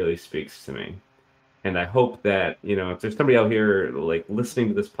movie really speaks to me. And I hope that, if there's somebody out here like listening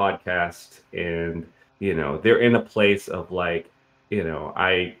to this podcast and, they're in a place of like,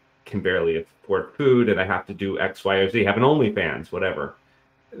 I can barely afford food and I have to do X, Y, or Z, have an OnlyFans, whatever.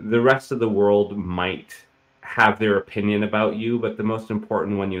 The rest of the world might have their opinion about you, but the most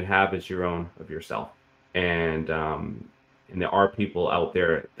important one you have is your own of yourself. And there are people out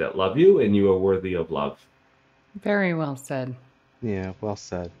there that love you, and you are worthy of love. Very well said. Yeah, well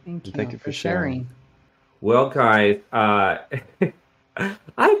said. Thank you for sharing. Well, guys, I've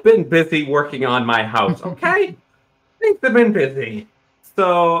been busy working on my house, okay? Things have been busy.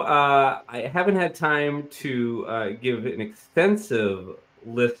 So I haven't had time to give an extensive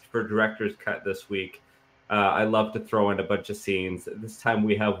list for director's cut this week. I love to throw in a bunch of scenes. This time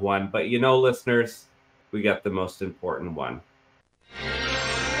we have one, but listeners, we got the most important one.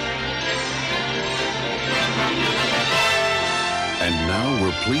 And now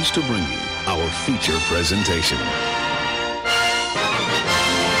we're pleased to bring you our feature presentation.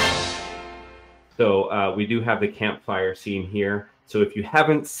 So we do have the campfire scene here. So if you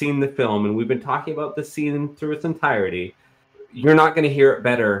haven't seen the film, and we've been talking about this scene through its entirety, you're not going to hear it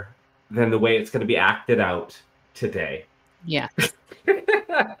better than the way it's going to be acted out today. Yeah.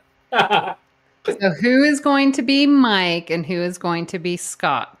 So who is going to be Mike and who is going to be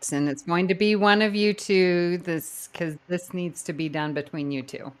Scott? And it's going to be one of you two, because this needs to be done between you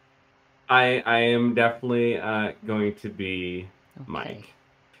two. I am definitely going to be Mike.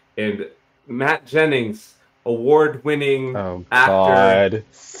 And Matt Jennings, award-winning actor. God.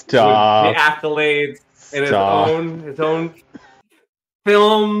 Stop. The accolades and his own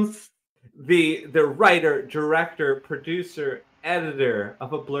films. The writer, director, producer, editor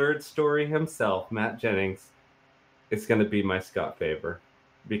of A Blurred Story himself, Matt Jennings, is going to be my Scott Faber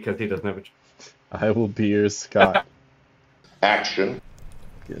because he doesn't have a choice. I will be your Scott. Action.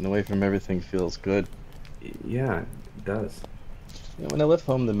 Getting away from everything feels good. Yeah, it does. When I left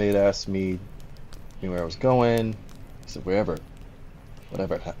home, the maid asked me where I was going. I said, wherever.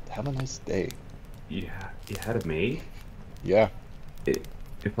 Whatever. Have a nice day. Yeah, you had a maid? Yeah.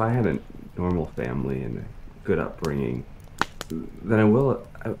 If I had a normal family and a good upbringing, then I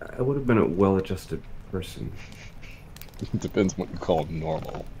would have been a well-adjusted person. It depends what you call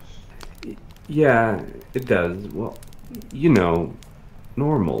normal. Yeah, it does. Well,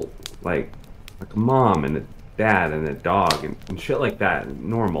 normal, like a mom and a dad and a dog and shit like that.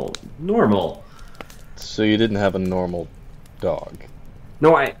 Normal. So you didn't have a normal dog?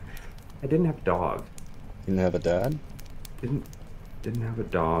 No, I didn't have a dog. You didn't have a dad? Didn't have a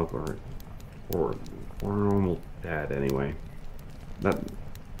dog or a normal dad anyway.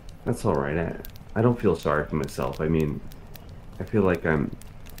 That's all right. I don't feel sorry for myself. I mean, I feel like I'm,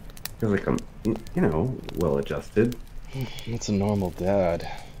 well adjusted. It's a normal dad.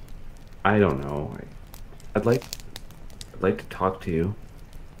 I don't know. I'd like to talk to you.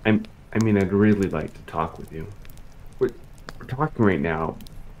 I'd really like to talk with you. We're talking right now,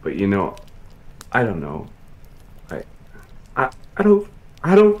 but I don't know.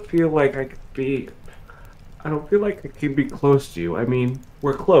 I don't feel like I could be. I don't feel like I can be close to you. I mean,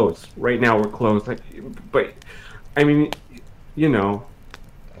 we're close right now. We're close. But I mean,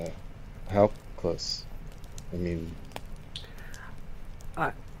 How close? I mean,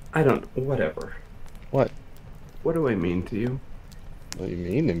 I don't. Whatever. What? What do I mean to you? What do you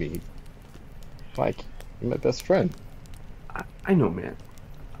mean to me? Mike, you're my best friend. I know, man.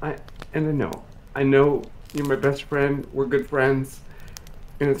 I know you're my best friend. We're good friends,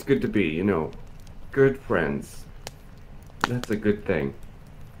 and it's good to be, good friends. That's a good thing.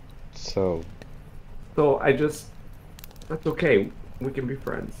 So that's okay. We can be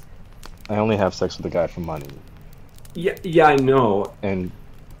friends. I only have sex with a guy for money. Yeah, I know. And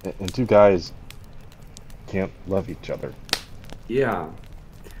two guys can't love each other. Yeah.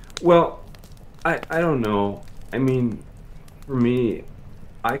 Well, I don't know. I mean, for me,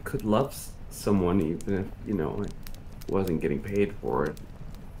 I could love someone even if, I wasn't getting paid for it.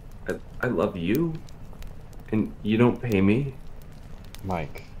 I love you, and you don't pay me.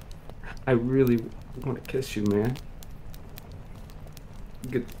 Mike. I really want to kiss you, man.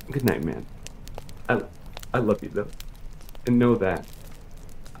 Good night, man. I love you, though. And know that.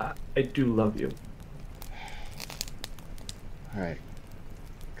 I do love you. Alright.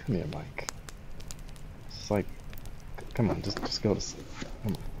 Come here, Mike. It's like, come on, just go to sleep.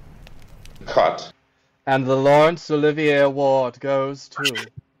 Come on. Cut. And the Laurence Olivier Award goes to...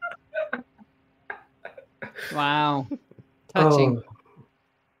 Wow. Touching. Oh.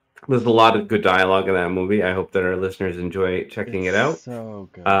 There's a lot of good dialogue in that movie. I hope that our listeners enjoy checking it out. So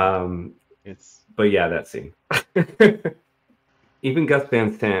good. But yeah, that scene. Even Gus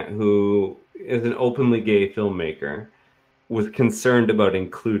Van Sant, who is an openly gay filmmaker, was concerned about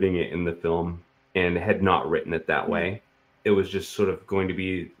including it in the film and had not written it that way. It was just sort of going to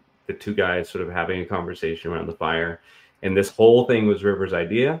be the two guys sort of having a conversation around the fire. And this whole thing was River's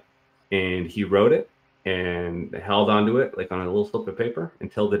idea, and he wrote it and held onto it like on a little slip of paper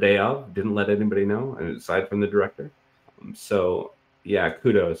until the day of, didn't let anybody know, and aside from the director. So yeah,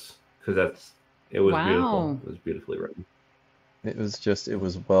 kudos, because it was beautiful. It was beautifully written. It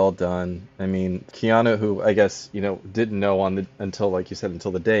was well done. I mean, Keanu, who I guess, didn't know until, like you said,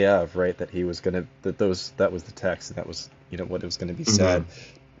 until the day of, right, that he was that was the text, and that was, what it was going to be said.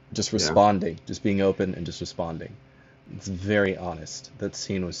 Just responding, just being open and just responding. It's very honest. That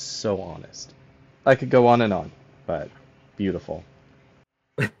scene was so honest. I could go on and on, but beautiful.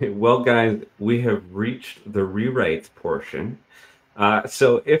 Well, guys, we have reached the rewrites portion.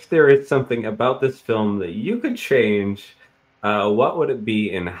 So if there is something about this film that you could change, what would it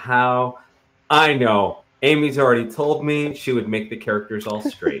be and how? I know. Amy's already told me she would make the characters all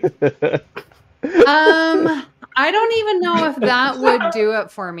straight. I don't even know if that would do it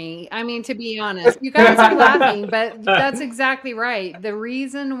for me. I mean, to be honest, you guys are laughing, but that's exactly right. The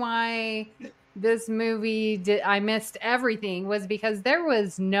reason why this movie I missed everything was because there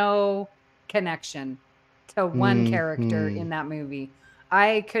was no connection to one character in that movie.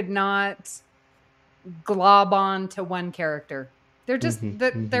 I could not glob on to one character.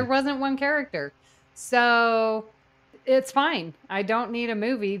 There wasn't one character. So it's fine. I don't need a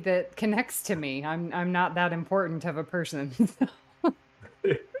movie that connects to me. I'm not that important of a person.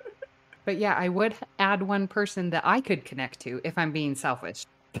 But yeah, I would add one person that I could connect to if I'm being selfish.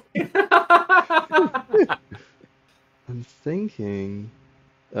 I'm thinking.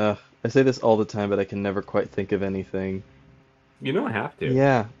 I say this all the time, but I can never quite think of anything. You don't have to.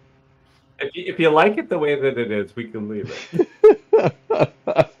 Yeah. If you like it the way that it is, we can leave it.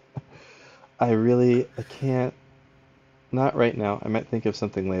 I can't. Not right now. I might think of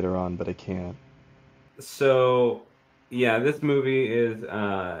something later on, but I can't. So, yeah, this movie is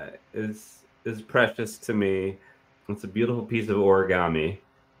precious to me. It's a beautiful piece of origami,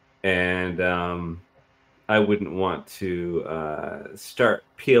 and I wouldn't want to start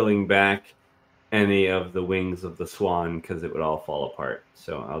peeling back any of the wings of the swan because it would all fall apart.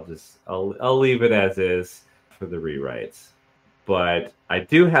 So I'll leave it as is for the rewrites. But I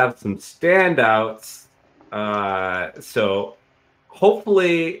do have some standouts. So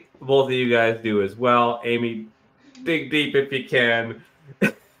hopefully both of you guys do as well. Amy, dig deep if you can.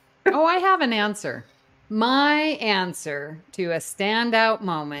 Oh, I have an answer. My answer to a standout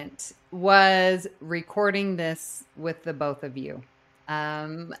moment was recording this with the both of you.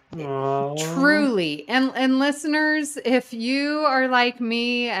 Truly. And listeners, if you are like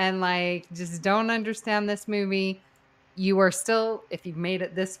me and like just don't understand this movie, you are still, if you've made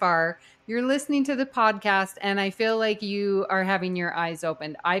it this far, you're listening to the podcast, and I feel like you are having your eyes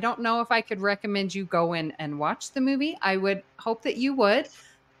opened. I don't know if I could recommend you go in and watch the movie. I would hope that you would,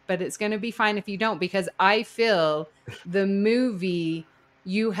 but it's going to be fine if you don't, because I feel the movie,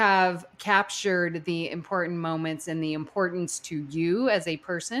 you have captured the important moments and the importance to you as a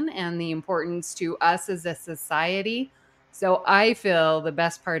person and the importance to us as a society. So I feel the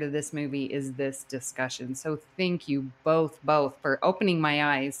best part of this movie is this discussion. So thank you both for opening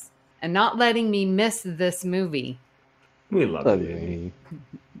my eyes and not letting me miss this movie. We love you.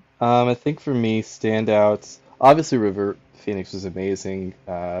 I think for me, standouts, obviously River Phoenix was amazing.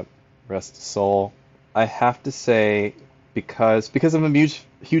 Rest his soul. I have to say, because I'm a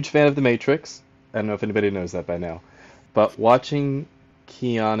huge fan of The Matrix. I don't know if anybody knows that by now, but watching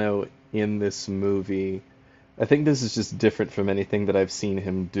Keanu in this movie, I think this is just different from anything that I've seen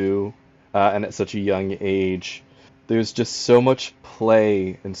him do, and at such a young age. There's just so much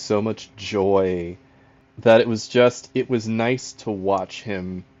play and so much joy that it was nice to watch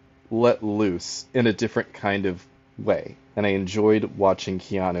him let loose in a different kind of way. And I enjoyed watching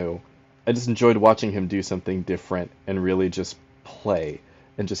Keanu. I just enjoyed watching him do something different and really just play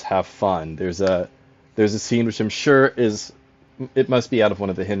and just have fun. There's a scene which I'm sure it must be out of one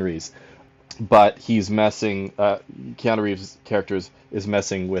of the Henrys, but he's messing. Keanu Reeves' character is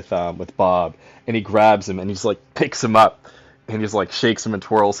messing with Bob, and he grabs him and he's like picks him up, and he's like shakes him and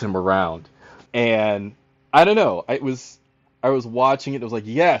twirls him around. And I don't know. I was watching it. It was like,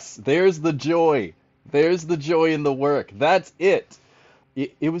 yes, there's the joy. There's the joy in the work. That's it.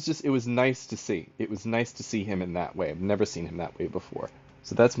 It was nice to see. It was nice to see him in that way. I've never seen him that way before.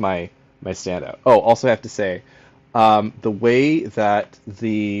 So that's my standout. Oh, also I have to say, the way that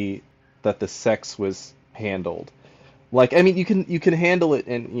the sex was handled. Like, I mean, you can handle it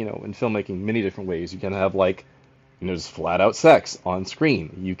in filmmaking many different ways. You can have just flat out sex on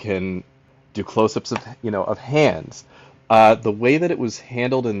screen. You can do close-ups of hands. The way that it was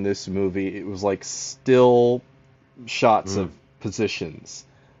handled in this movie, it was like still shots of positions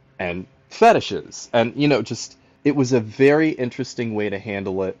and fetishes, and it was a very interesting way to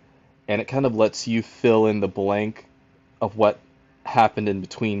handle it, and it kind of lets you fill in the blank of what happened in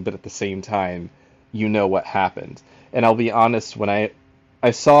between, but at the same time what happened. And I'll be honest, when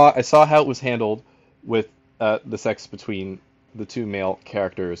I saw how it was handled with the sex between the two male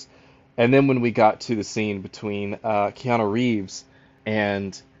characters, and then when we got to the scene between Keanu Reeves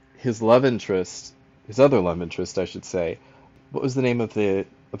and his other love interest, I should say. What was the name of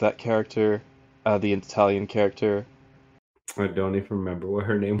that character? The Italian character? I don't even remember what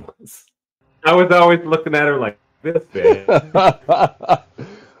her name was. I was always looking at her like this, man.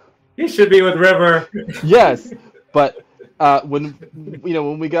 He should be with River. Yes, but when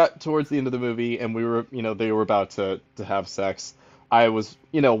we got towards the end of the movie and we were, they were about to have sex, I was,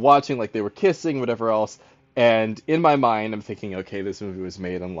 watching like they were kissing, whatever else, and in my mind I'm thinking, okay, this movie was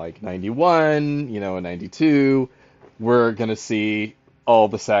made in like 91, 92. We're gonna see all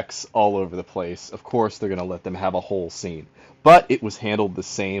the sex all over the place. Of course, they're gonna let them have a whole scene, but it was handled the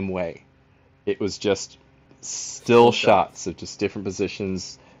same way. It was just still shots of just different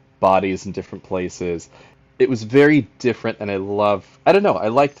positions, bodies in different places. It was very different, and I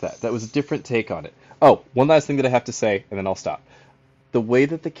liked that. That was a different take on it. Oh, one last thing that I have to say, and then I'll stop. The way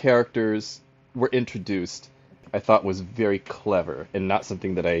that the characters were introduced, I thought was very clever, and not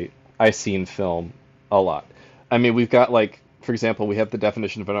something that I see in film a lot. I mean, we've got, for example, we have the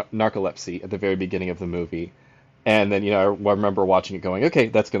definition of narcolepsy at the very beginning of the movie, and then, I remember watching it going, okay,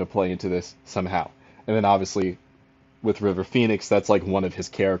 that's going to play into this somehow. And then, obviously, with River Phoenix, that's like one of his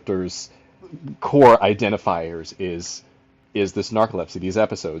character's core identifiers is this narcolepsy, these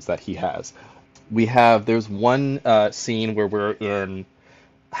episodes that he has. There's one scene where we're in,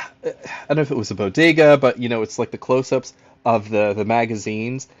 I don't know if it was a bodega, but, it's like the close-ups of the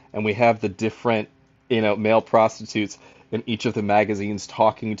magazines, and we have the different, male prostitutes in each of the magazines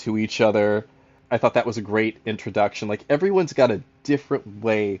talking to each other. I thought that was a great introduction. Like, everyone's got a different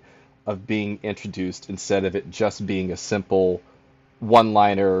way of being introduced instead of it just being a simple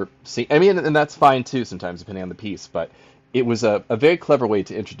one-liner scene. I mean, and that's fine too sometimes, depending on the piece, but it was a very clever way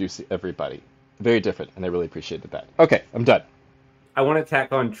to introduce everybody. Very different, and I really appreciated that. Okay, I'm done. I want to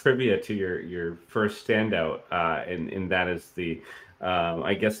tack on trivia to your first standout, and that is the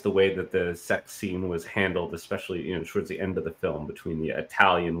I guess the way that the sex scene was handled, especially towards the end of the film between the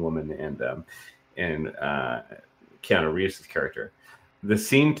Italian woman and Keanu Reeves' character. The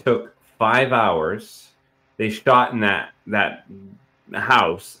scene took 5 hours. They shot in that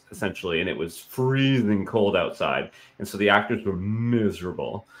house, essentially, and it was freezing cold outside. And so the actors were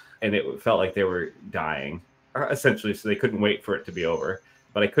miserable, and it felt like they were dying, essentially, so they couldn't wait for it to be over.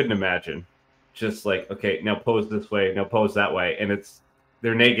 But I couldn't imagine just like, okay, now pose this way, now pose that way, and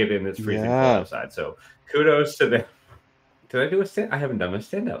they're naked and it's freezing cold outside. So kudos to them. Did I do a stand? I haven't done my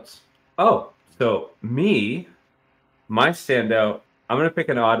standouts. Oh, so my standout, I'm going to pick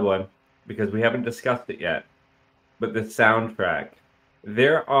an odd one because we haven't discussed it yet. But the soundtrack.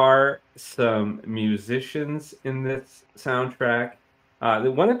 There are some musicians in this soundtrack.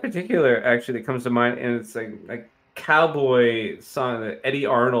 The one in particular, actually, that comes to mind, and it's like cowboy song, the Eddie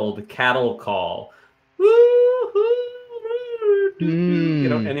Arnold Cattle Call.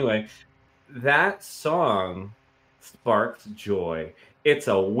 Anyway, that song sparks joy. It's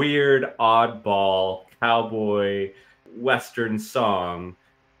a weird, oddball cowboy Western song,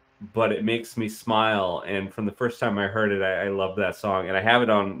 but it makes me smile. And from the first time I heard it, I love that song. And I have it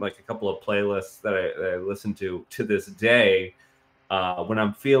on like a couple of playlists that I listen to this day. When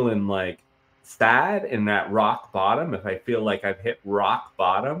I'm feeling like sad in that rock bottom, if I feel like I've hit rock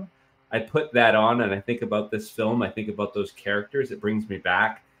bottom, I put that on and I think about this film. I think about those characters. It brings me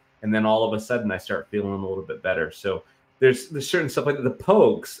back. And then all of a sudden I start feeling a little bit better. So there's certain stuff like the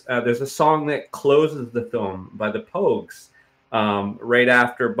Pogues. There's a song that closes the film by the Pogues right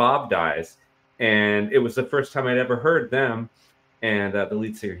after Bob dies. And it was the first time I'd ever heard them. And the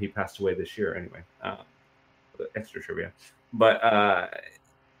lead singer, he passed away this year anyway. Extra trivia. But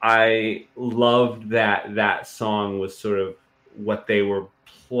I loved that song was sort of what they were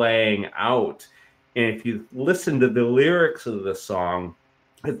playing out. And if you listen to the lyrics of the song,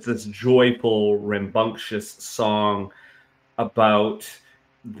 it's this joyful, rambunctious song about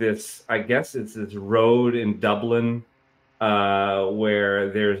this, I guess it's this road in Dublin where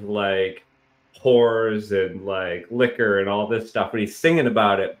there's like whores and like liquor and all this stuff. And he's singing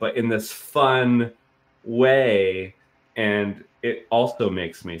about it, but in this fun way. And it also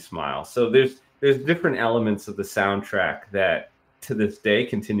makes me smile. So there's different elements of the soundtrack that to this day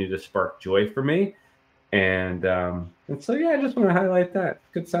continue to spark joy for me. And so, yeah, I just want to highlight that.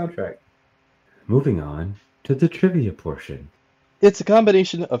 Good soundtrack. Moving on to the trivia portion. It's a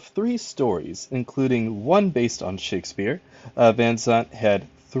combination of 3 stories, including one based on Shakespeare. Van Sant had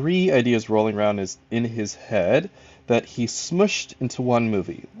 3 ideas rolling around in his head that he smushed into one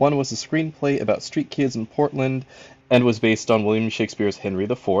movie. One was a screenplay about street kids in Portland and was based on William Shakespeare's Henry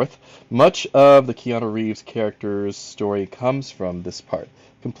IV. Much of the Keanu Reeves character's story comes from this part,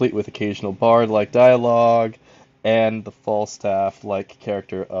 complete with occasional bard-like dialogue and the Falstaff-like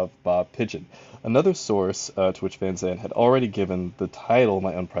character of Bob Pigeon. Another source to which Van Sant had already given the title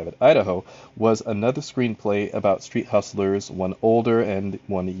My Own Private Idaho was another screenplay about street hustlers, one older and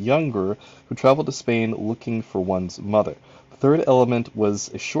one younger, who traveled to Spain looking for one's mother. The third element was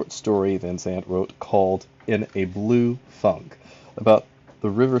a short story Van Sant wrote called In a Blue Funk, about the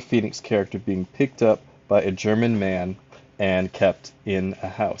River Phoenix character being picked up by a German man and kept in a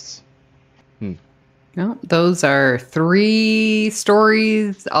house. Well, those are 3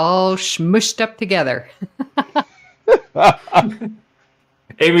 stories all smushed up together.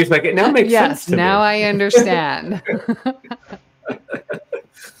 Amy's like, it now makes sense to me. Yes, now I understand.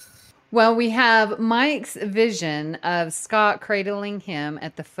 Well, we have Mike's vision of Scott cradling him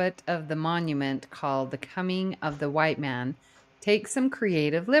at the foot of the monument called The Coming of the White Man. Take some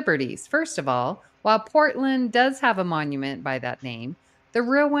creative liberties. First of all, while Portland does have a monument by that name, the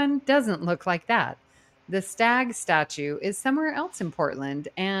real one doesn't look like that. The stag statue is somewhere else in Portland,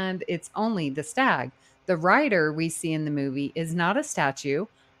 and it's only the stag. The rider we see in the movie is not a statue,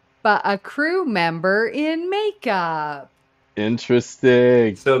 but a crew member in makeup.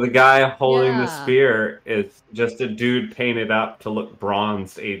 Interesting. So the guy holding the spear is just a dude painted up to look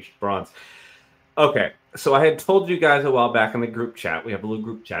bronze, aged bronze. Okay, so I had told you guys a while back in the group chat. We have a little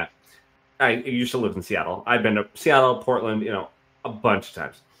group chat. I used to live in Seattle. I've been to Seattle, Portland, a bunch of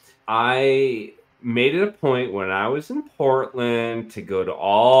times. I made it a point when I was in Portland to go to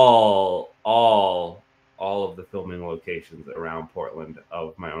all of the filming locations around Portland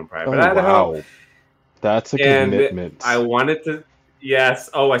of My Own Private Idaho. Wow. That's a commitment. I wanted to, yes.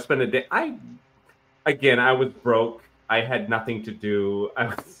 Oh, I spent a day. I was broke. I had nothing to do.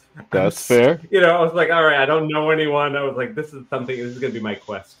 That's fair. I was like, all right, I don't know anyone. I was like, this is going to be my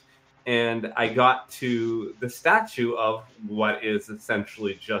quest. And I got to the statue of what is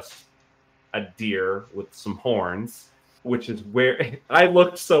essentially just a deer with some horns, which is where I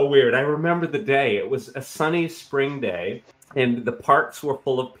looked so weird. I remember the day. It was a sunny spring day, and the parks were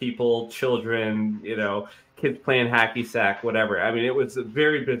full of people, children, kids playing hacky sack, whatever. I mean, it was a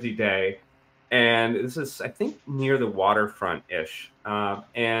very busy day. and this is, I think, near the waterfront-ish.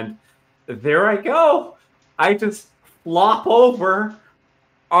 And there I go. I just flop over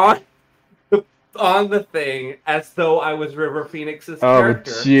on the thing as though I was River Phoenix's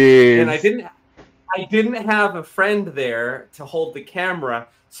character. Jeez. And I didn't have a friend there to hold the camera.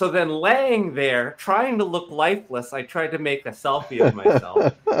 So then laying there, trying to look lifeless, I tried to make a selfie of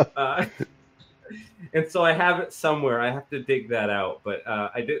myself. And so I have it somewhere. I have to dig that out. But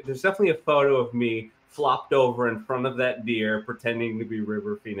there's definitely a photo of me flopped over in front of that deer, pretending to be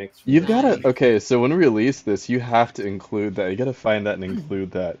River Phoenix. You've got to, okay, so when we release this, you have to include that. You got to find that and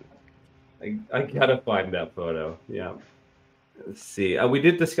include that. I got to find that photo. Yeah. Let's see. We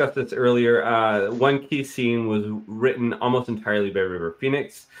did discuss this earlier. One key scene was written almost entirely by River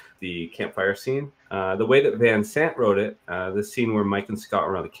Phoenix, the campfire scene. The way that Van Sant wrote it, the scene where Mike and Scott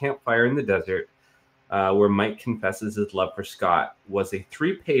were around the campfire in the desert, where Mike confesses his love for Scott, was a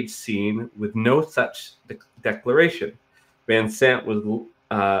 3-page scene with no such declaration. Van Sant was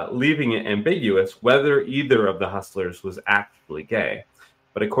leaving it ambiguous whether either of the hustlers was actually gay.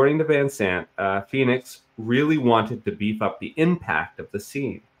 But according to Van Sant, Phoenix really wanted to beef up the impact of the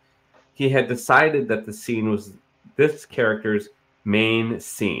scene. He had decided that the scene was this character's main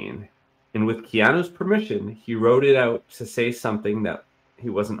scene. And with Keanu's permission, he wrote it out to say something that he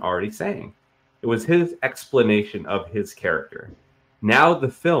wasn't already saying. It was his explanation of his character. Now the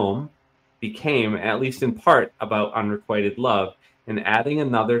film became, at least in part, about unrequited love and adding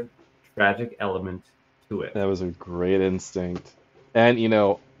another tragic element to it. That was a great instinct. And, you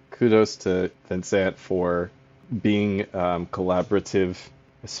know, kudos to Van Sant for being collaborative,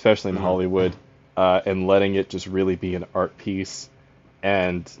 especially in Hollywood, and letting it just really be an art piece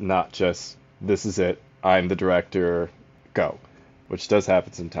and not just, this is it, I'm the director, go. Which does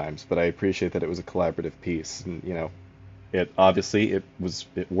happen sometimes, but I appreciate that it was a collaborative piece. And, you know, it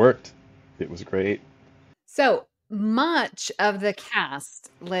worked. It was great. So much of the cast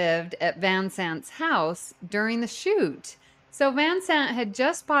lived at Van Sant's house during the shoot. So Van Sant had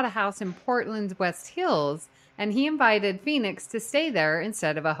just bought a house in Portland's West Hills, and he invited Phoenix to stay there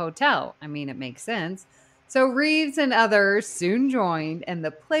instead of a hotel. I mean, it makes sense. So Reeves and others soon joined, and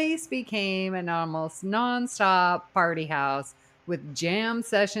the place became an almost nonstop party house with jam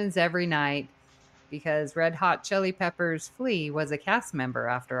sessions every night, because Red Hot Chili Peppers' Flea was a cast member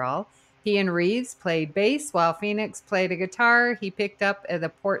after all. He and Reeves played bass while Phoenix played a guitar he picked up at the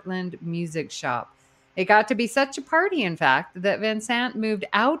Portland music shop. It got to be such a party, in fact, that Van Sant moved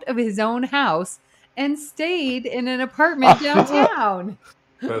out of his own house and stayed in an apartment downtown.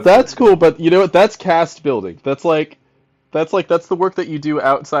 That's cool, but you know what? That's cast building. That's the work that you do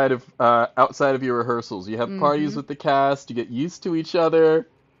outside of your rehearsals. You have parties with the cast. You get used to each other.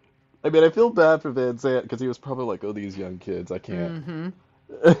 I mean, I feel bad for Van Sant because he was probably like, "Oh, these young kids, I can't."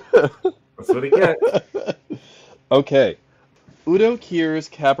 That's what he gets. Okay. Udo Kier's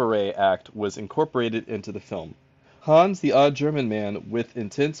cabaret act was incorporated into the film. Hans, the odd German man with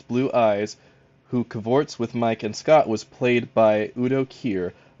intense blue eyes, who cavorts with Mike and Scott, was played by Udo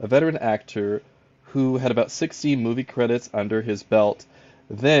Kier, a veteran actor who had about 60 movie credits under his belt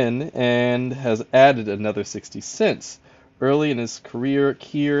then and has added another 60 since. Early in his career,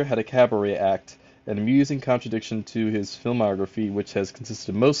 Kier had a cabaret act, an amusing contradiction to his filmography, which has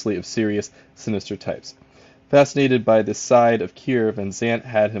consisted mostly of serious, sinister types. Fascinated by this side of Kier, Van Sant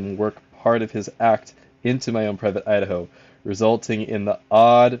had him work part of his act into My Own Private Idaho, resulting in the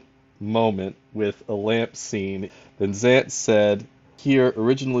odd moment with a lamp scene. Van Sant said Kier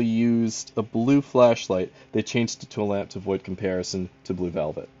originally used a blue flashlight. They changed it to a lamp to avoid comparison to Blue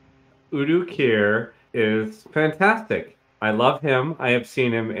Velvet. Udo Kier is fantastic. I love him. I have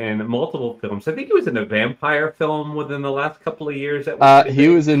seen him in multiple films. I think he was in a vampire film within the last couple of years. He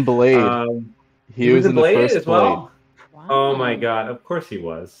was in Blade. He was in the first as well. Blade. Wow. Oh my god! Of course he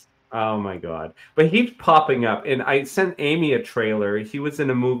was. Oh my god! But he's popping up, and I sent Amy a trailer. He was in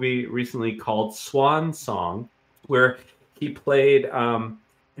a movie recently called Swan Song, where he played an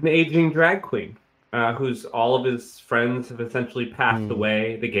aging drag queen whose all of his friends have essentially passed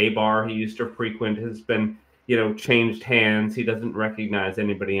away. The gay bar he used to frequent has been, changed hands. He doesn't recognize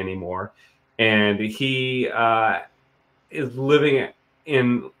anybody anymore, and he is living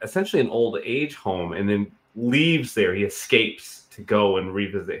in essentially an old age home, and then leaves there. He escapes to go and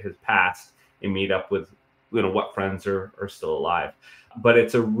revisit his past and meet up with what friends are still alive. But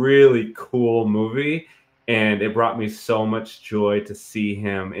it's a really cool movie, and it brought me so much joy to see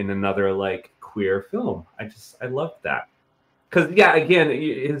him in another queer film. I loved that, because again,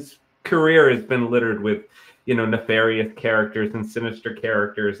 his career has been littered with nefarious characters and sinister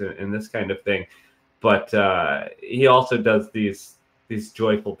characters and this kind of thing, but he also does these these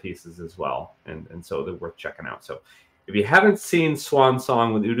joyful pieces as well, and so they're worth checking out. So if you haven't seen Swan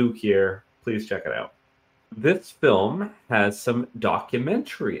Song with Udo Kier, please check it out. This film has some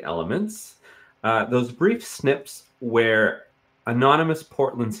documentary elements. Those brief snips where anonymous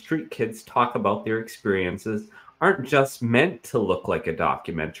Portland street kids talk about their experiences aren't just meant to look like a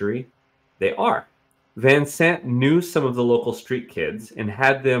documentary. They are. Van Sant knew some of the local street kids and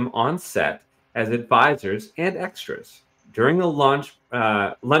had them on set as advisors and extras. During the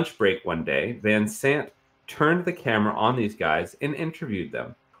lunch break one day, Van Sant turned the camera on these guys and interviewed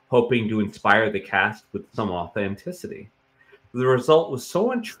them, hoping to inspire the cast with some authenticity. The result was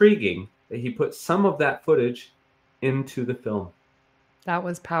so intriguing that he put some of that footage into the film. That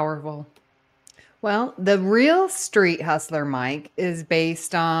was powerful. Well, the real street hustler Mike is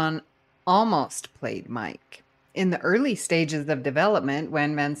based on almost played Mike. In the early stages of development,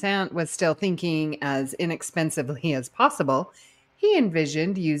 when Van Sant was still thinking as inexpensively as possible, he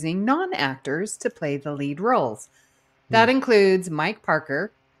envisioned using non-actors to play the lead roles. That includes Mike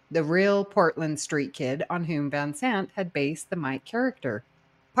Parker, the real Portland street kid on whom Van Sant had based the Mike character.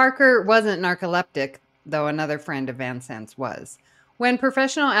 Parker wasn't narcoleptic, though another friend of Van Sant's was. When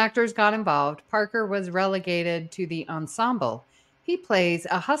professional actors got involved, Parker was relegated to the ensemble. He plays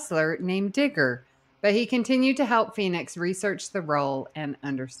a hustler named Digger, but he continued to help Phoenix research the role and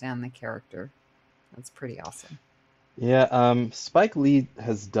understand the character. That's pretty awesome. Yeah, Spike Lee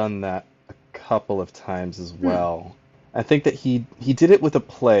has done that a couple of times as well. I think that he did it with a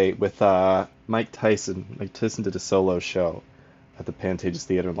play with Mike Tyson. Mike Tyson did a solo show at the Pantages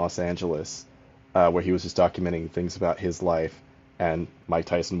Theater in Los Angeles, where he was just documenting things about his life, and Mike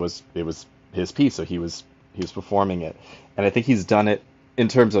Tyson was his piece, so he was performing it. And I think he's done it in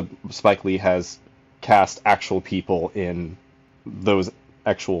terms of Spike Lee has cast actual people in those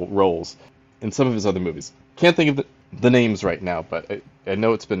actual roles in some of his other movies. Can't think of the names right now, but I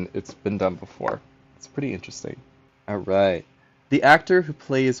know it's been done before. It's pretty interesting. All right. The actor who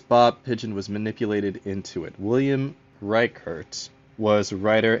plays Bob Pigeon was manipulated into it. William Reichert was a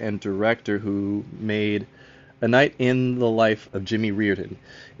writer and director who made A Night in the Life of Jimmy Reardon,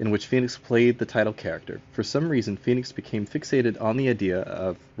 in which Phoenix played the title character. For some reason, Phoenix became fixated on the idea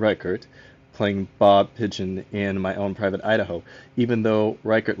of Reichert playing Bob Pigeon in My Own Private Idaho. Even though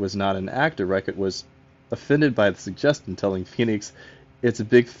Reichert was not an actor, Reichert was offended by the suggestion, telling Phoenix, "It's a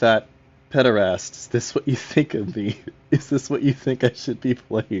big fat pederast. Is this what you think of me? Is this what you think I should be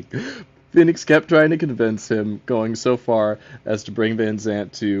playing?" Phoenix kept trying to convince him, going so far as to bring Van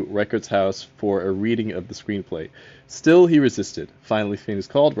Sant to Reichert's house for a reading of the screenplay. Still, he resisted. Finally, Phoenix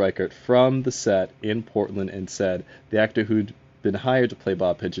called Reichert from the set in Portland and said the actor who'd been hired to play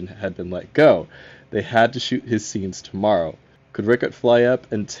Bob Pigeon had been let go. They had to shoot his scenes tomorrow. Could Reichert fly up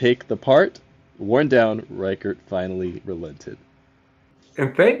and take the part? Worn down, Reichert finally relented.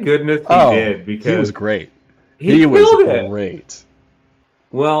 And thank goodness he did, because he was great. He was great.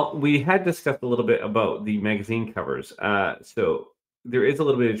 Well, we had discussed a little bit about the magazine covers. So there is a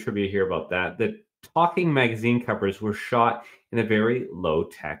little bit of trivia here about that. The talking magazine covers were shot in a very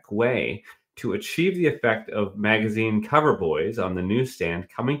low-tech way to achieve the effect of magazine cover boys on the newsstand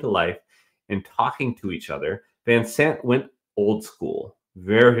coming to life and talking to each other. Van Sant went old school,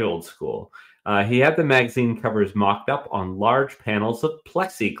 very old school. He had the magazine covers mocked up on large panels of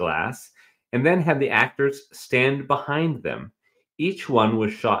plexiglass and then had the actors stand behind them. Each one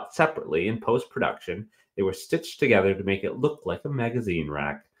was shot separately in post-production. They were stitched together to make it look like a magazine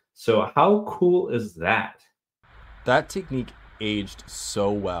rack. So how cool is that? That technique aged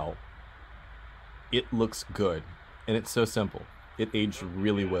so well. It looks good, and it's so simple. It aged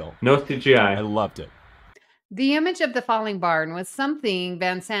really well. No CGI. I loved it. The image of the falling barn was something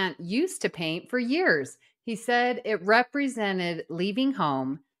Van Sant used to paint for years. He said it represented leaving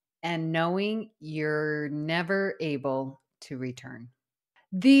home and knowing you're never able to return.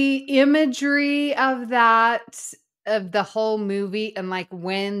 The imagery of that, of the whole movie, and like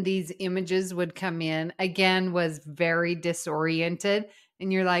when these images would come in, again, was very disoriented.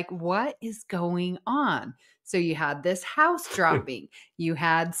 And you're like, what is going on? So you had this house dropping, you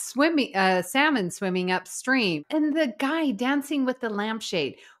had salmon swimming upstream, and the guy dancing with the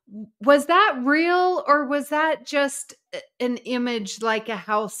lampshade. Was that real, or was that just an image like a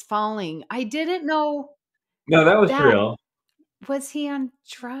house falling? I didn't know. No, that was real. Was he on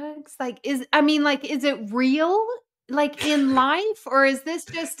drugs? Is it real? Like in life, or is this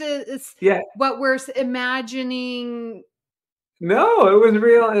just what we're imagining? No, it was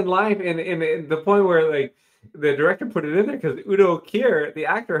real in life, and the point where like the director put it in there because Udo Kier, the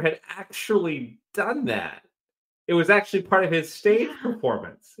actor, had actually done that. It was actually part of his stage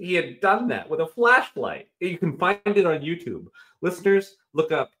performance. He had done that with a flashlight. You can find it on YouTube. Listeners,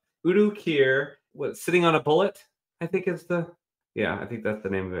 look up Udo Kier, Sitting on a Bullet, I think is I think that's the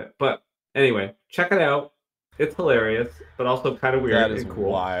name of it. But anyway, check it out. It's hilarious, but also kind of weird. That is and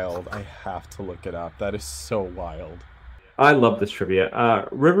cool. Wild. I have to look it up. That is so wild. I love this trivia.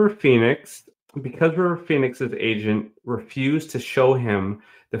 River Phoenix, because River Phoenix's agent refused to show him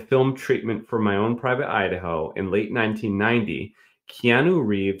the film treatment for My Own Private Idaho in late 1990, Keanu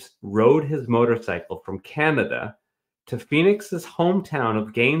Reeves rode his motorcycle from Canada to Phoenix's hometown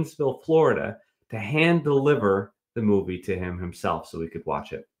of Gainesville, Florida, to hand deliver the movie to him himself so we could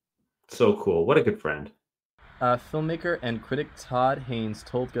watch it. So cool. What a good friend. Filmmaker and critic Todd Haynes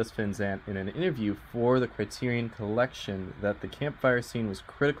told Gus Van Sant in an interview for the Criterion Collection that the campfire scene was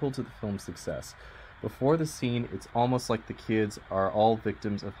critical to the film's success. Before the scene, it's almost like the kids are all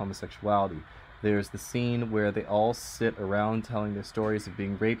victims of homosexuality. There's the scene where they all sit around telling their stories of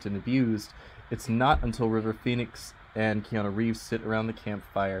being raped and abused. It's not until River Phoenix and Keanu Reeves sit around the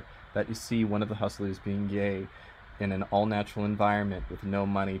campfire that you see one of the hustlers being gay in an all-natural environment with no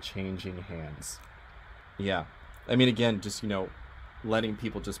money changing hands. Yeah. I mean, again, just, letting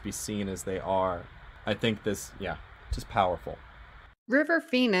people just be seen as they are. I think this, just powerful. River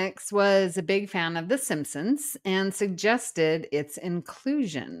Phoenix was a big fan of The Simpsons and suggested its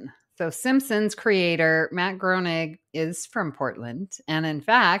inclusion. So Simpsons creator Matt Groening is from Portland. And in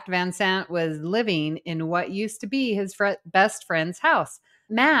fact, Van Sant was living in what used to be his best friend's house.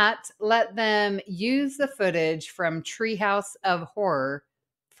 Matt let them use the footage from Treehouse of Horror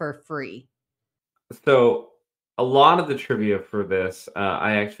for free. So a lot of the trivia for this,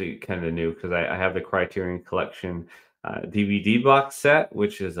 I actually kind of knew because I have the Criterion Collection DVD box set,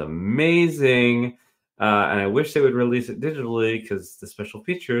 which is amazing. And I wish they would release it digitally because the special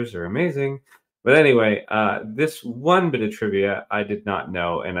features are amazing. But anyway, this one bit of trivia I did not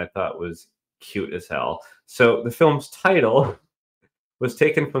know and I thought was cute as hell. So the film's title was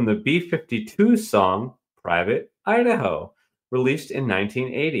taken from the B-52 song Private Idaho, released in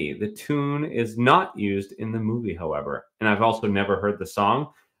 1980. The tune is not used in the movie, however. And I've also never heard the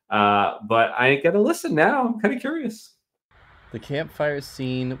song, but I get to listen now. I'm kind of curious. The campfire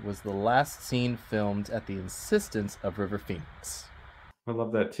scene was the last scene filmed at the insistence of River Phoenix. I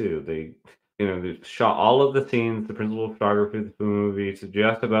love that too. They shot all of the scenes. The principal photography of the movie is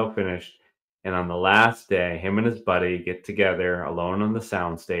just about finished. And on the last day, him and his buddy get together alone on the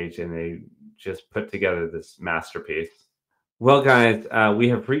soundstage, and they just put together this masterpiece. Well, guys, we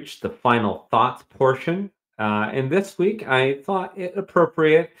have reached the final thoughts portion. And this week, I thought it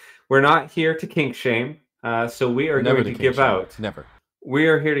appropriate. We're not here to kink shame. So we are going to give out. Never. We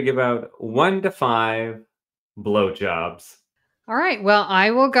are here to give out 1 to 5 blowjobs. All right. Well, I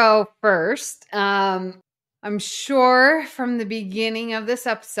will go first. I'm sure from the beginning of this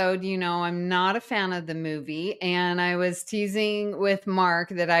episode, I'm not a fan of the movie. And I was teasing with Mark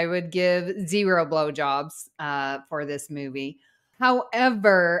that I would give 0 blowjobs for this movie.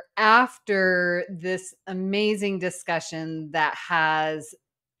 However, after this amazing discussion that has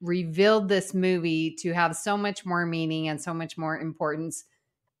revealed this movie to have so much more meaning and so much more importance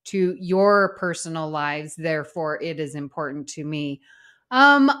to your personal lives, therefore it is important to me,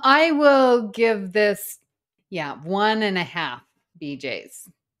 I will give this 1.5 BJs,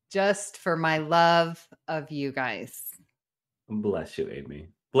 just for my love of you guys. Bless you, Amy.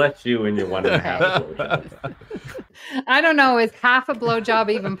 Bless you and your 1.5 blowjobs. I don't know. Is half a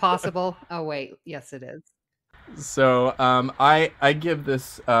blowjob even possible? Oh wait, yes it is. So I give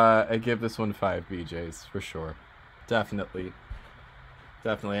this 1 5 BJs for sure. Definitely.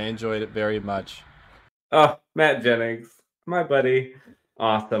 I enjoyed it very much. Oh, Matt Jennings, my buddy.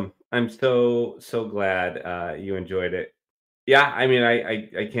 Awesome. I'm so glad you enjoyed it. Yeah, I mean,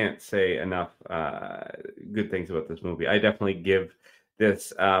 I can't say enough good things about this movie. I definitely give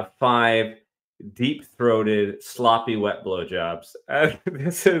this 5 deep-throated, sloppy, wet blowjobs.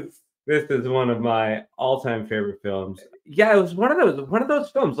 This is one of my all-time favorite films. Yeah, it was one of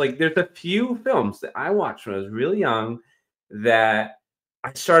those films. Like, there's a few films that I watched when I was really young that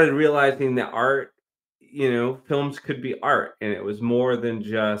I started realizing that art, films could be art, and it was more than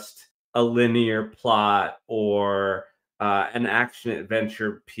just a linear plot or an action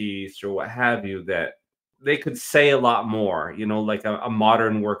adventure piece or what have you, that they could say a lot more, like a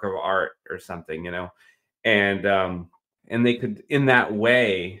modern work of art or something, and they could, in that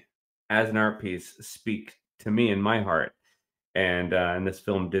way, as an art piece, speak to me in my heart. And this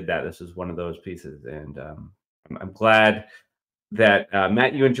film did that. This is one of those pieces. And I'm glad that,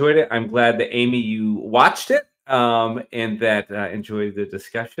 Matt, you enjoyed it. I'm glad that, Amy, you watched it and that enjoyed the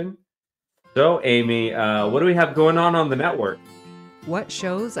discussion. So, Amy, what do we have going on the network? What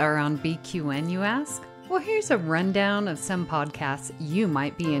shows are on BQN, you ask? Well, here's a rundown of some podcasts you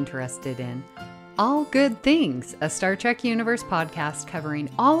might be interested in. All Good Things, a Star Trek Universe podcast covering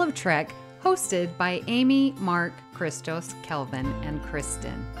all of Trek, hosted by Amy, Mark, Christos, Kelvin, and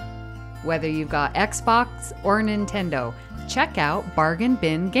Kristen. Whether you've got Xbox or Nintendo, check out Bargain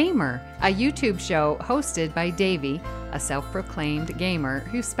Bin Gamer, a YouTube show hosted by Davey, a self-proclaimed gamer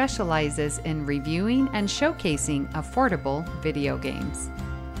who specializes in reviewing and showcasing affordable video games.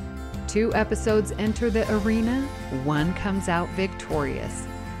 2 episodes enter the arena, 1 comes out victorious.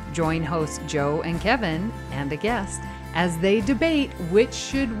 Join hosts Joe and Kevin, and a guest, as they debate which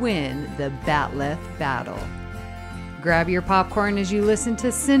should win the Batleth battle. Grab your popcorn as you listen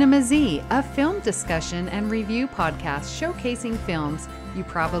to Cinema Z, a film discussion and review podcast showcasing films you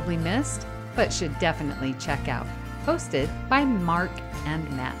probably missed, but should definitely check out. Hosted by Mark and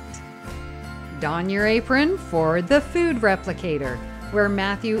Matt. Don your apron for The Food Replicator, where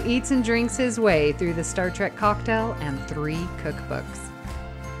Matthew eats and drinks his way through the Star Trek cocktail and 3 cookbooks.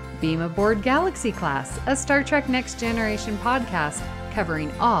 Beam Aboard Galaxy Class, a Star Trek Next Generation podcast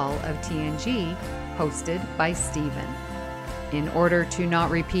covering all of TNG, hosted by Steven. In order to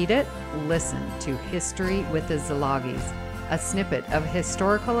not repeat it, listen to History with the Szilagys, a snippet of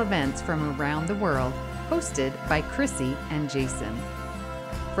historical events from around the world, hosted by Chrissy and Jason.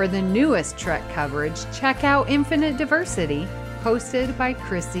 For the newest Trek coverage, check out Infinite Diversity, hosted by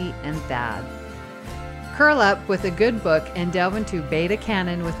Chrissy and Thad. Curl up with a good book and delve into Beta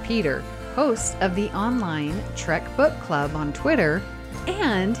Canon with Peter, host of the online Trek Book Club on Twitter,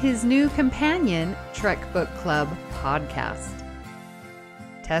 and his new companion, Trek Book Club podcast.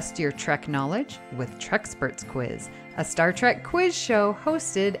 Test your Trek knowledge with Treksperts Quiz, a Star Trek quiz show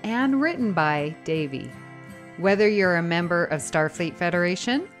hosted and written by Davey. Whether you're a member of Starfleet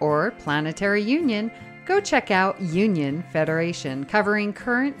Federation or Planetary Union, go check out Union Federation, covering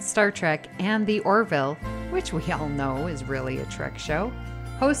current Star Trek and the Orville, which we all know is really a Trek show,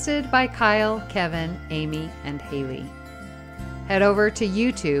 hosted by Kyle, Kevin, Amy, and Haley. Head over to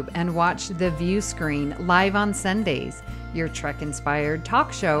YouTube and watch The View Screen live on Sundays, your Trek-inspired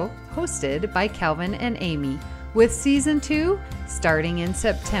talk show hosted by Kelvin and Amy, with Season 2 starting in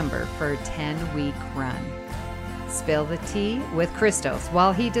September for a 10-week run. Spill the tea with Christos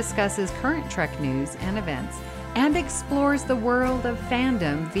while he discusses current Trek news and events and explores the world of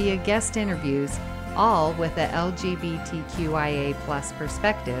fandom via guest interviews, all with a LGBTQIA+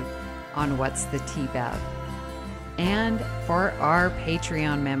 perspective on What's the Tea-Bav. And for our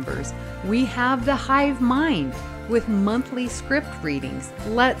Patreon members, we have The Hive Mind with monthly script readings,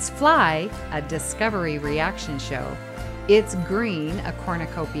 Let's Fly, a Discovery reaction show, It's Green, a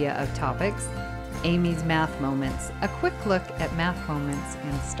cornucopia of topics, Amy's Math Moments, a quick look at math moments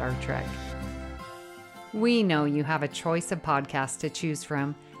in Star Trek. We know you have a choice of podcasts to choose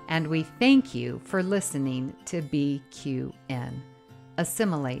from, and we thank you for listening to BQN.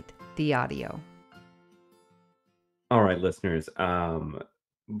 Assimilate the audio. All right, listeners,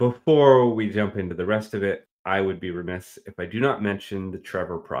 before we jump into the rest of it, I would be remiss if I do not mention the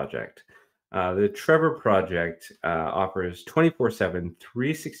Trevor Project. The Trevor Project offers 24/7,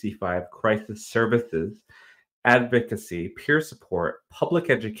 365 crisis services, advocacy, peer support, public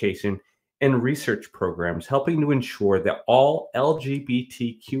education, and research programs, helping to ensure that all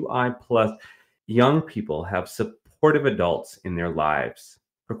LGBTQI+ young people have supportive adults in their lives.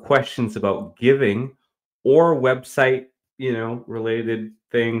 For questions about giving or website, related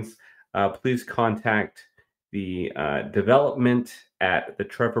things, please contact the development at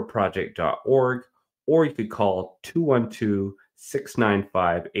thetrevorproject.org, or you could call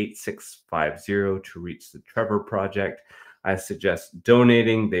 212-695-8650 to reach the Trevor Project. I suggest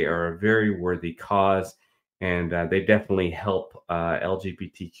donating. They are a very worthy cause, and they definitely help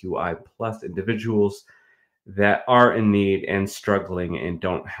LGBTQI+ individuals that are in need and struggling and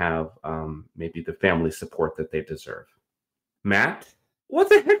don't have maybe the family support that they deserve. Matt, what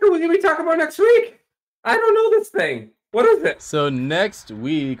the heck are we going to be talking about next week? I don't know this thing. What is it? So next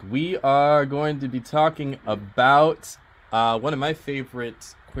week, we are going to be talking about one of my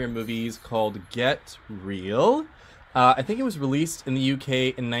favorite queer movies called Get Real. I think it was released in the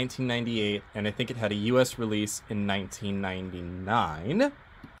UK in 1998, and I think it had a US release in 1999.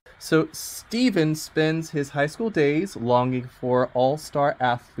 So Steven spends his high school days longing for all-star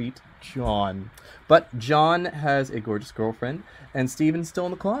athlete John. But John has a gorgeous girlfriend, and Steven's still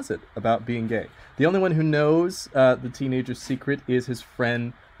in the closet about being gay. The only one who knows the teenager's secret is his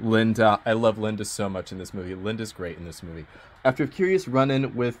friend Linda. I love Linda so much in this movie. Linda's great in this movie. After a curious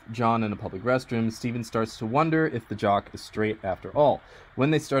run-in with John in a public restroom, Steven starts to wonder if the jock is straight after all. When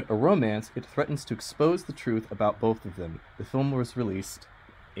they start a romance, it threatens to expose the truth about both of them. The film was released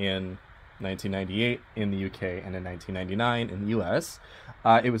in 1998 in the UK and in 1999 in the US.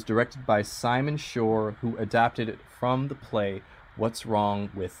 It was directed by Simon Shore, who adapted it from the play What's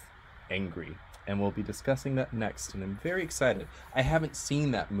Wrong with Angry. And we'll be discussing that next, and I'm very excited. I haven't seen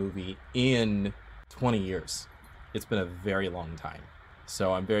that movie in 20 years. It's been a very long time.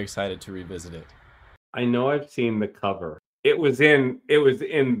 So I'm very excited to revisit it. I know I've seen the cover. It was in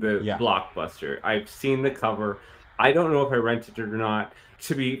the Blockbuster. I've seen the cover. I don't know if I rented it or not.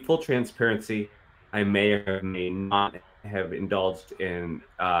 To be full transparency, I may or may not have indulged in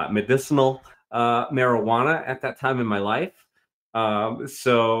medicinal marijuana at that time in my life.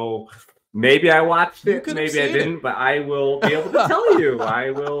 So maybe I watched it, maybe I didn't, but I will be able to tell you.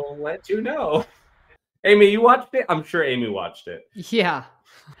 I will let you know. Amy, you watched it? I'm sure Amy watched it. Yeah.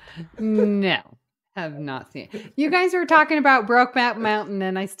 No, have not seen it. You guys were talking about Brokeback Mountain,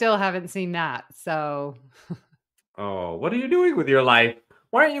 and I still haven't seen that, so... Oh, what are you doing with your life?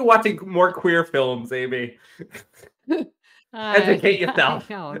 Why aren't you watching more queer films, Amy? Educate yourself.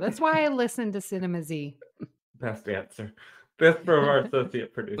 I know. That's why I listen to Cinema Z. Best answer. This from our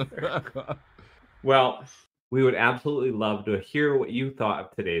associate producer. Well, we would absolutely love to hear what you thought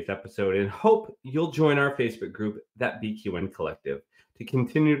of today's episode and hope you'll join our Facebook group, That BQN Collective, to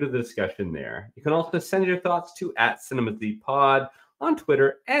continue the discussion there. You can also send your thoughts to @CinemaZPod on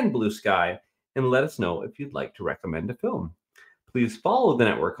Twitter and BlueSky and let us know if you'd like to recommend a film. Please follow the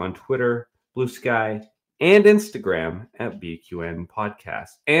network on Twitter, BlueSky, and Instagram at BQN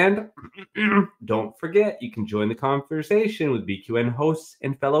Podcast. And don't forget, you can join the conversation with BQN hosts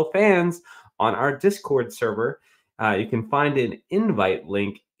and fellow fans on our Discord server. You can find an invite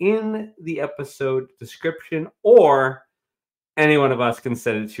link in the episode description, or any one of us can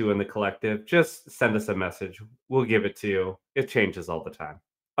send it to you in the collective. Just send us a message. We'll give it to you. It changes all the time.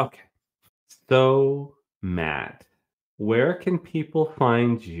 Okay. So, Matt, where can people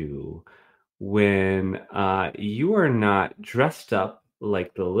find you when you are not dressed up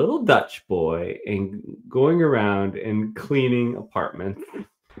like the little Dutch boy and going around and cleaning apartments?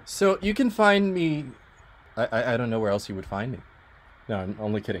 So you can find me... I don't know where else you would find me. No, I'm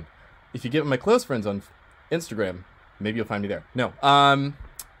only kidding. If you get my close friends on Instagram, maybe you'll find me there. No.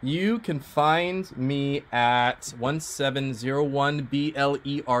 You can find me at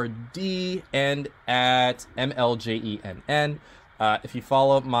 1701BLERD and at MLJENN. If you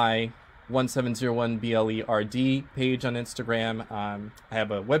follow my 1701BLERD page on Instagram, I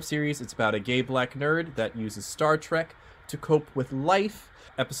have a web series. It's about a gay black nerd that uses Star Trek to cope with life.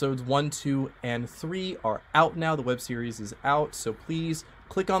 Episodes 1, 2, and 3 are out now. The web series is out, so please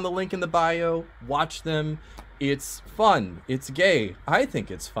click on the link in the bio, watch them. It's fun. It's gay. I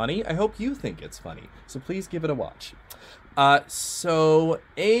think it's funny. I hope you think it's funny. So please give it a watch. So,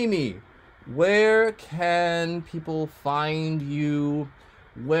 Amy, where can people find you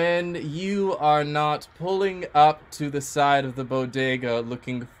when you are not pulling up to the side of the bodega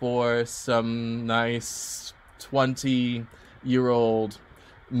looking for some nice 20-year-old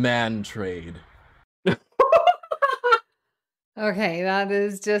man trade? Okay, that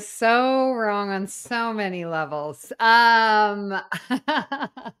is just so wrong on so many levels.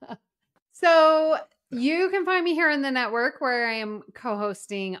 So you can find me here in the network where I am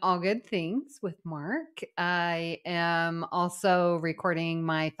co-hosting All Good Things with Mark. I am also recording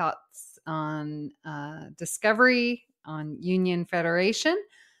my thoughts on Discovery on Union Federation.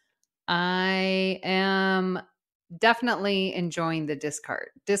 I am definitely enjoying the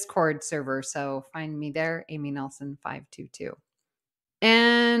Discord server, so find me there, Amy Nelson 522.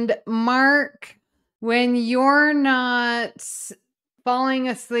 And Mark, when you're not falling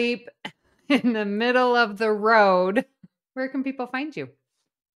asleep in the middle of the road, where can people find you?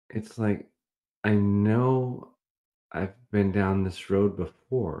 It's like, I know I've been down this road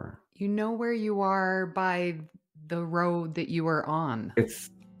before. You know where you are by the road that you are on.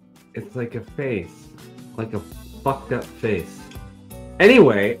 It's like a face, like a fucked up face.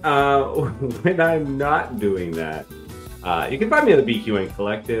 Anyway, when I'm not doing that, you can find me on the BQN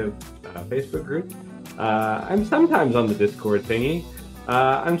Collective Facebook group. I'm sometimes on the Discord thingy.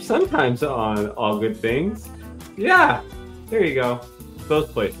 I'm sometimes on All Good Things. Yeah, there you go.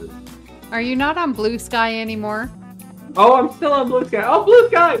 Those places. Are you not on BlueSky anymore? Oh, I'm still on BlueSky. Oh,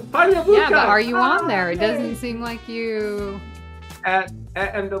 BlueSky! Find me on BlueSky! Yeah, but are you on there? It doesn't seem like you... at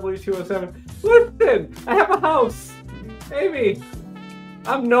MW207. Listen, I have a house. Amy,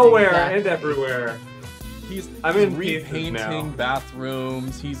 I'm nowhere and everywhere. I'm in repainting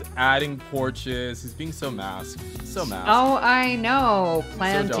bathrooms. He's adding porches. He's being so masked. So masked. Oh, I know.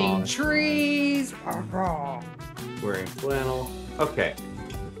 Planting trees. Wearing flannel. Okay.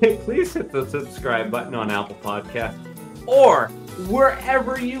 Please hit the subscribe button on Apple Podcasts or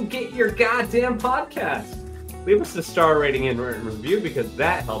wherever you get your goddamn podcasts. Leave us a star rating and written review because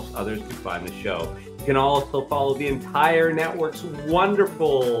that helps others to find the show. You can also follow the entire network's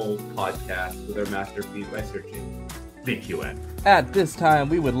wonderful podcast with their master feed by searching BQN. At this time,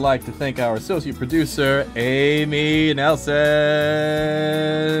 we would like to thank our associate producer, Amy Nelson.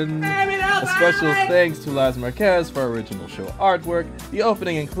 A special thanks to Laz Marquez for our original show artwork. The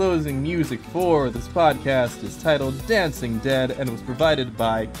opening and closing music for this podcast is titled Dancing Dead and was provided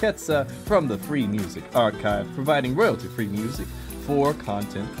by Ketsa from the Free Music Archive, providing royalty-free music for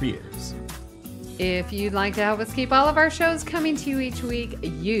content creators. If you'd like to help us keep all of our shows coming to you each week,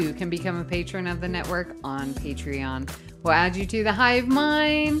 you can become a patron of the network on Patreon. We'll add you to the Hive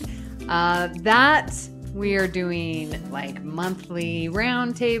Mind. We are doing like monthly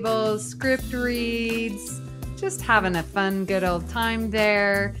roundtables, script reads, just having a fun, good old time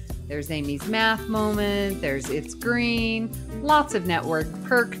there. There's Amy's Math Moment. There's It's Green. Lots of network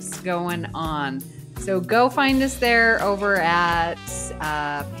perks going on. So go find us there over at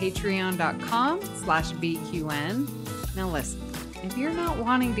patreon.com/BQN. Now listen, if you're not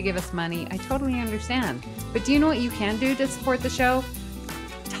wanting to give us money, I totally understand. But do you know what you can do to support the show?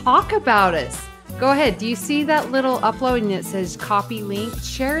 Talk about us. Go ahead. Do you see that little upload and it says copy link?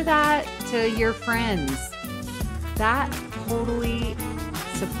 Share that to your friends. That totally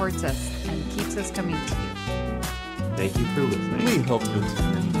supports us and keeps us coming to you. Thank you for listening. We hope you'll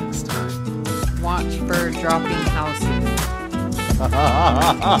tune in next time. Watch for dropping houses.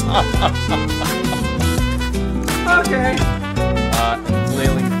 Okay.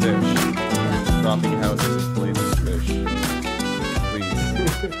 Flailing fish. Yeah. Dropping houses and flailing fish. Please.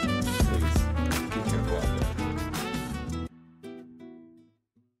 Please. Be careful out there.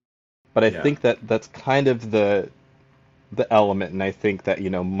 But I think that's kind of the element, and I think that,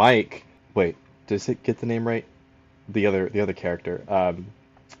 Mike. Wait, does it get the name right? The other character.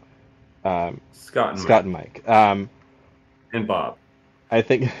 Scott and Mike. And Bob. I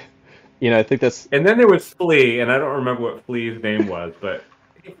think, I think that's... And then there was Flea, and I don't remember what Flea's name was, but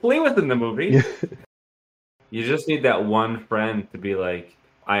Flea was in the movie. You just need that one friend to be like,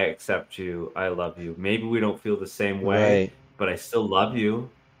 I accept you, I love you. Maybe we don't feel the same way, but I still love you.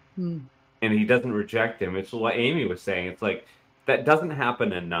 And he doesn't reject him. It's what Amy was saying. It's like, that doesn't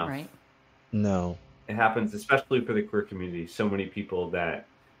happen enough. Right. No. It happens, especially for the queer community. So many people that...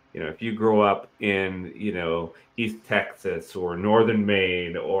 if you grow up in, East Texas or Northern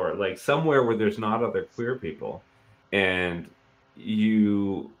Maine or like somewhere where there's not other queer people, and Matt,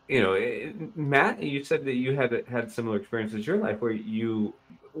 you said that you had similar experiences in your life where you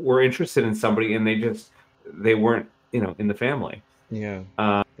were interested in somebody and they weren't, in the family. Yeah.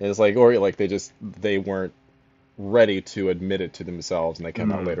 It's like, or like they weren't ready to admit it to themselves, and they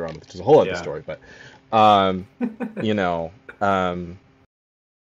come out later on, which is a whole other story. But,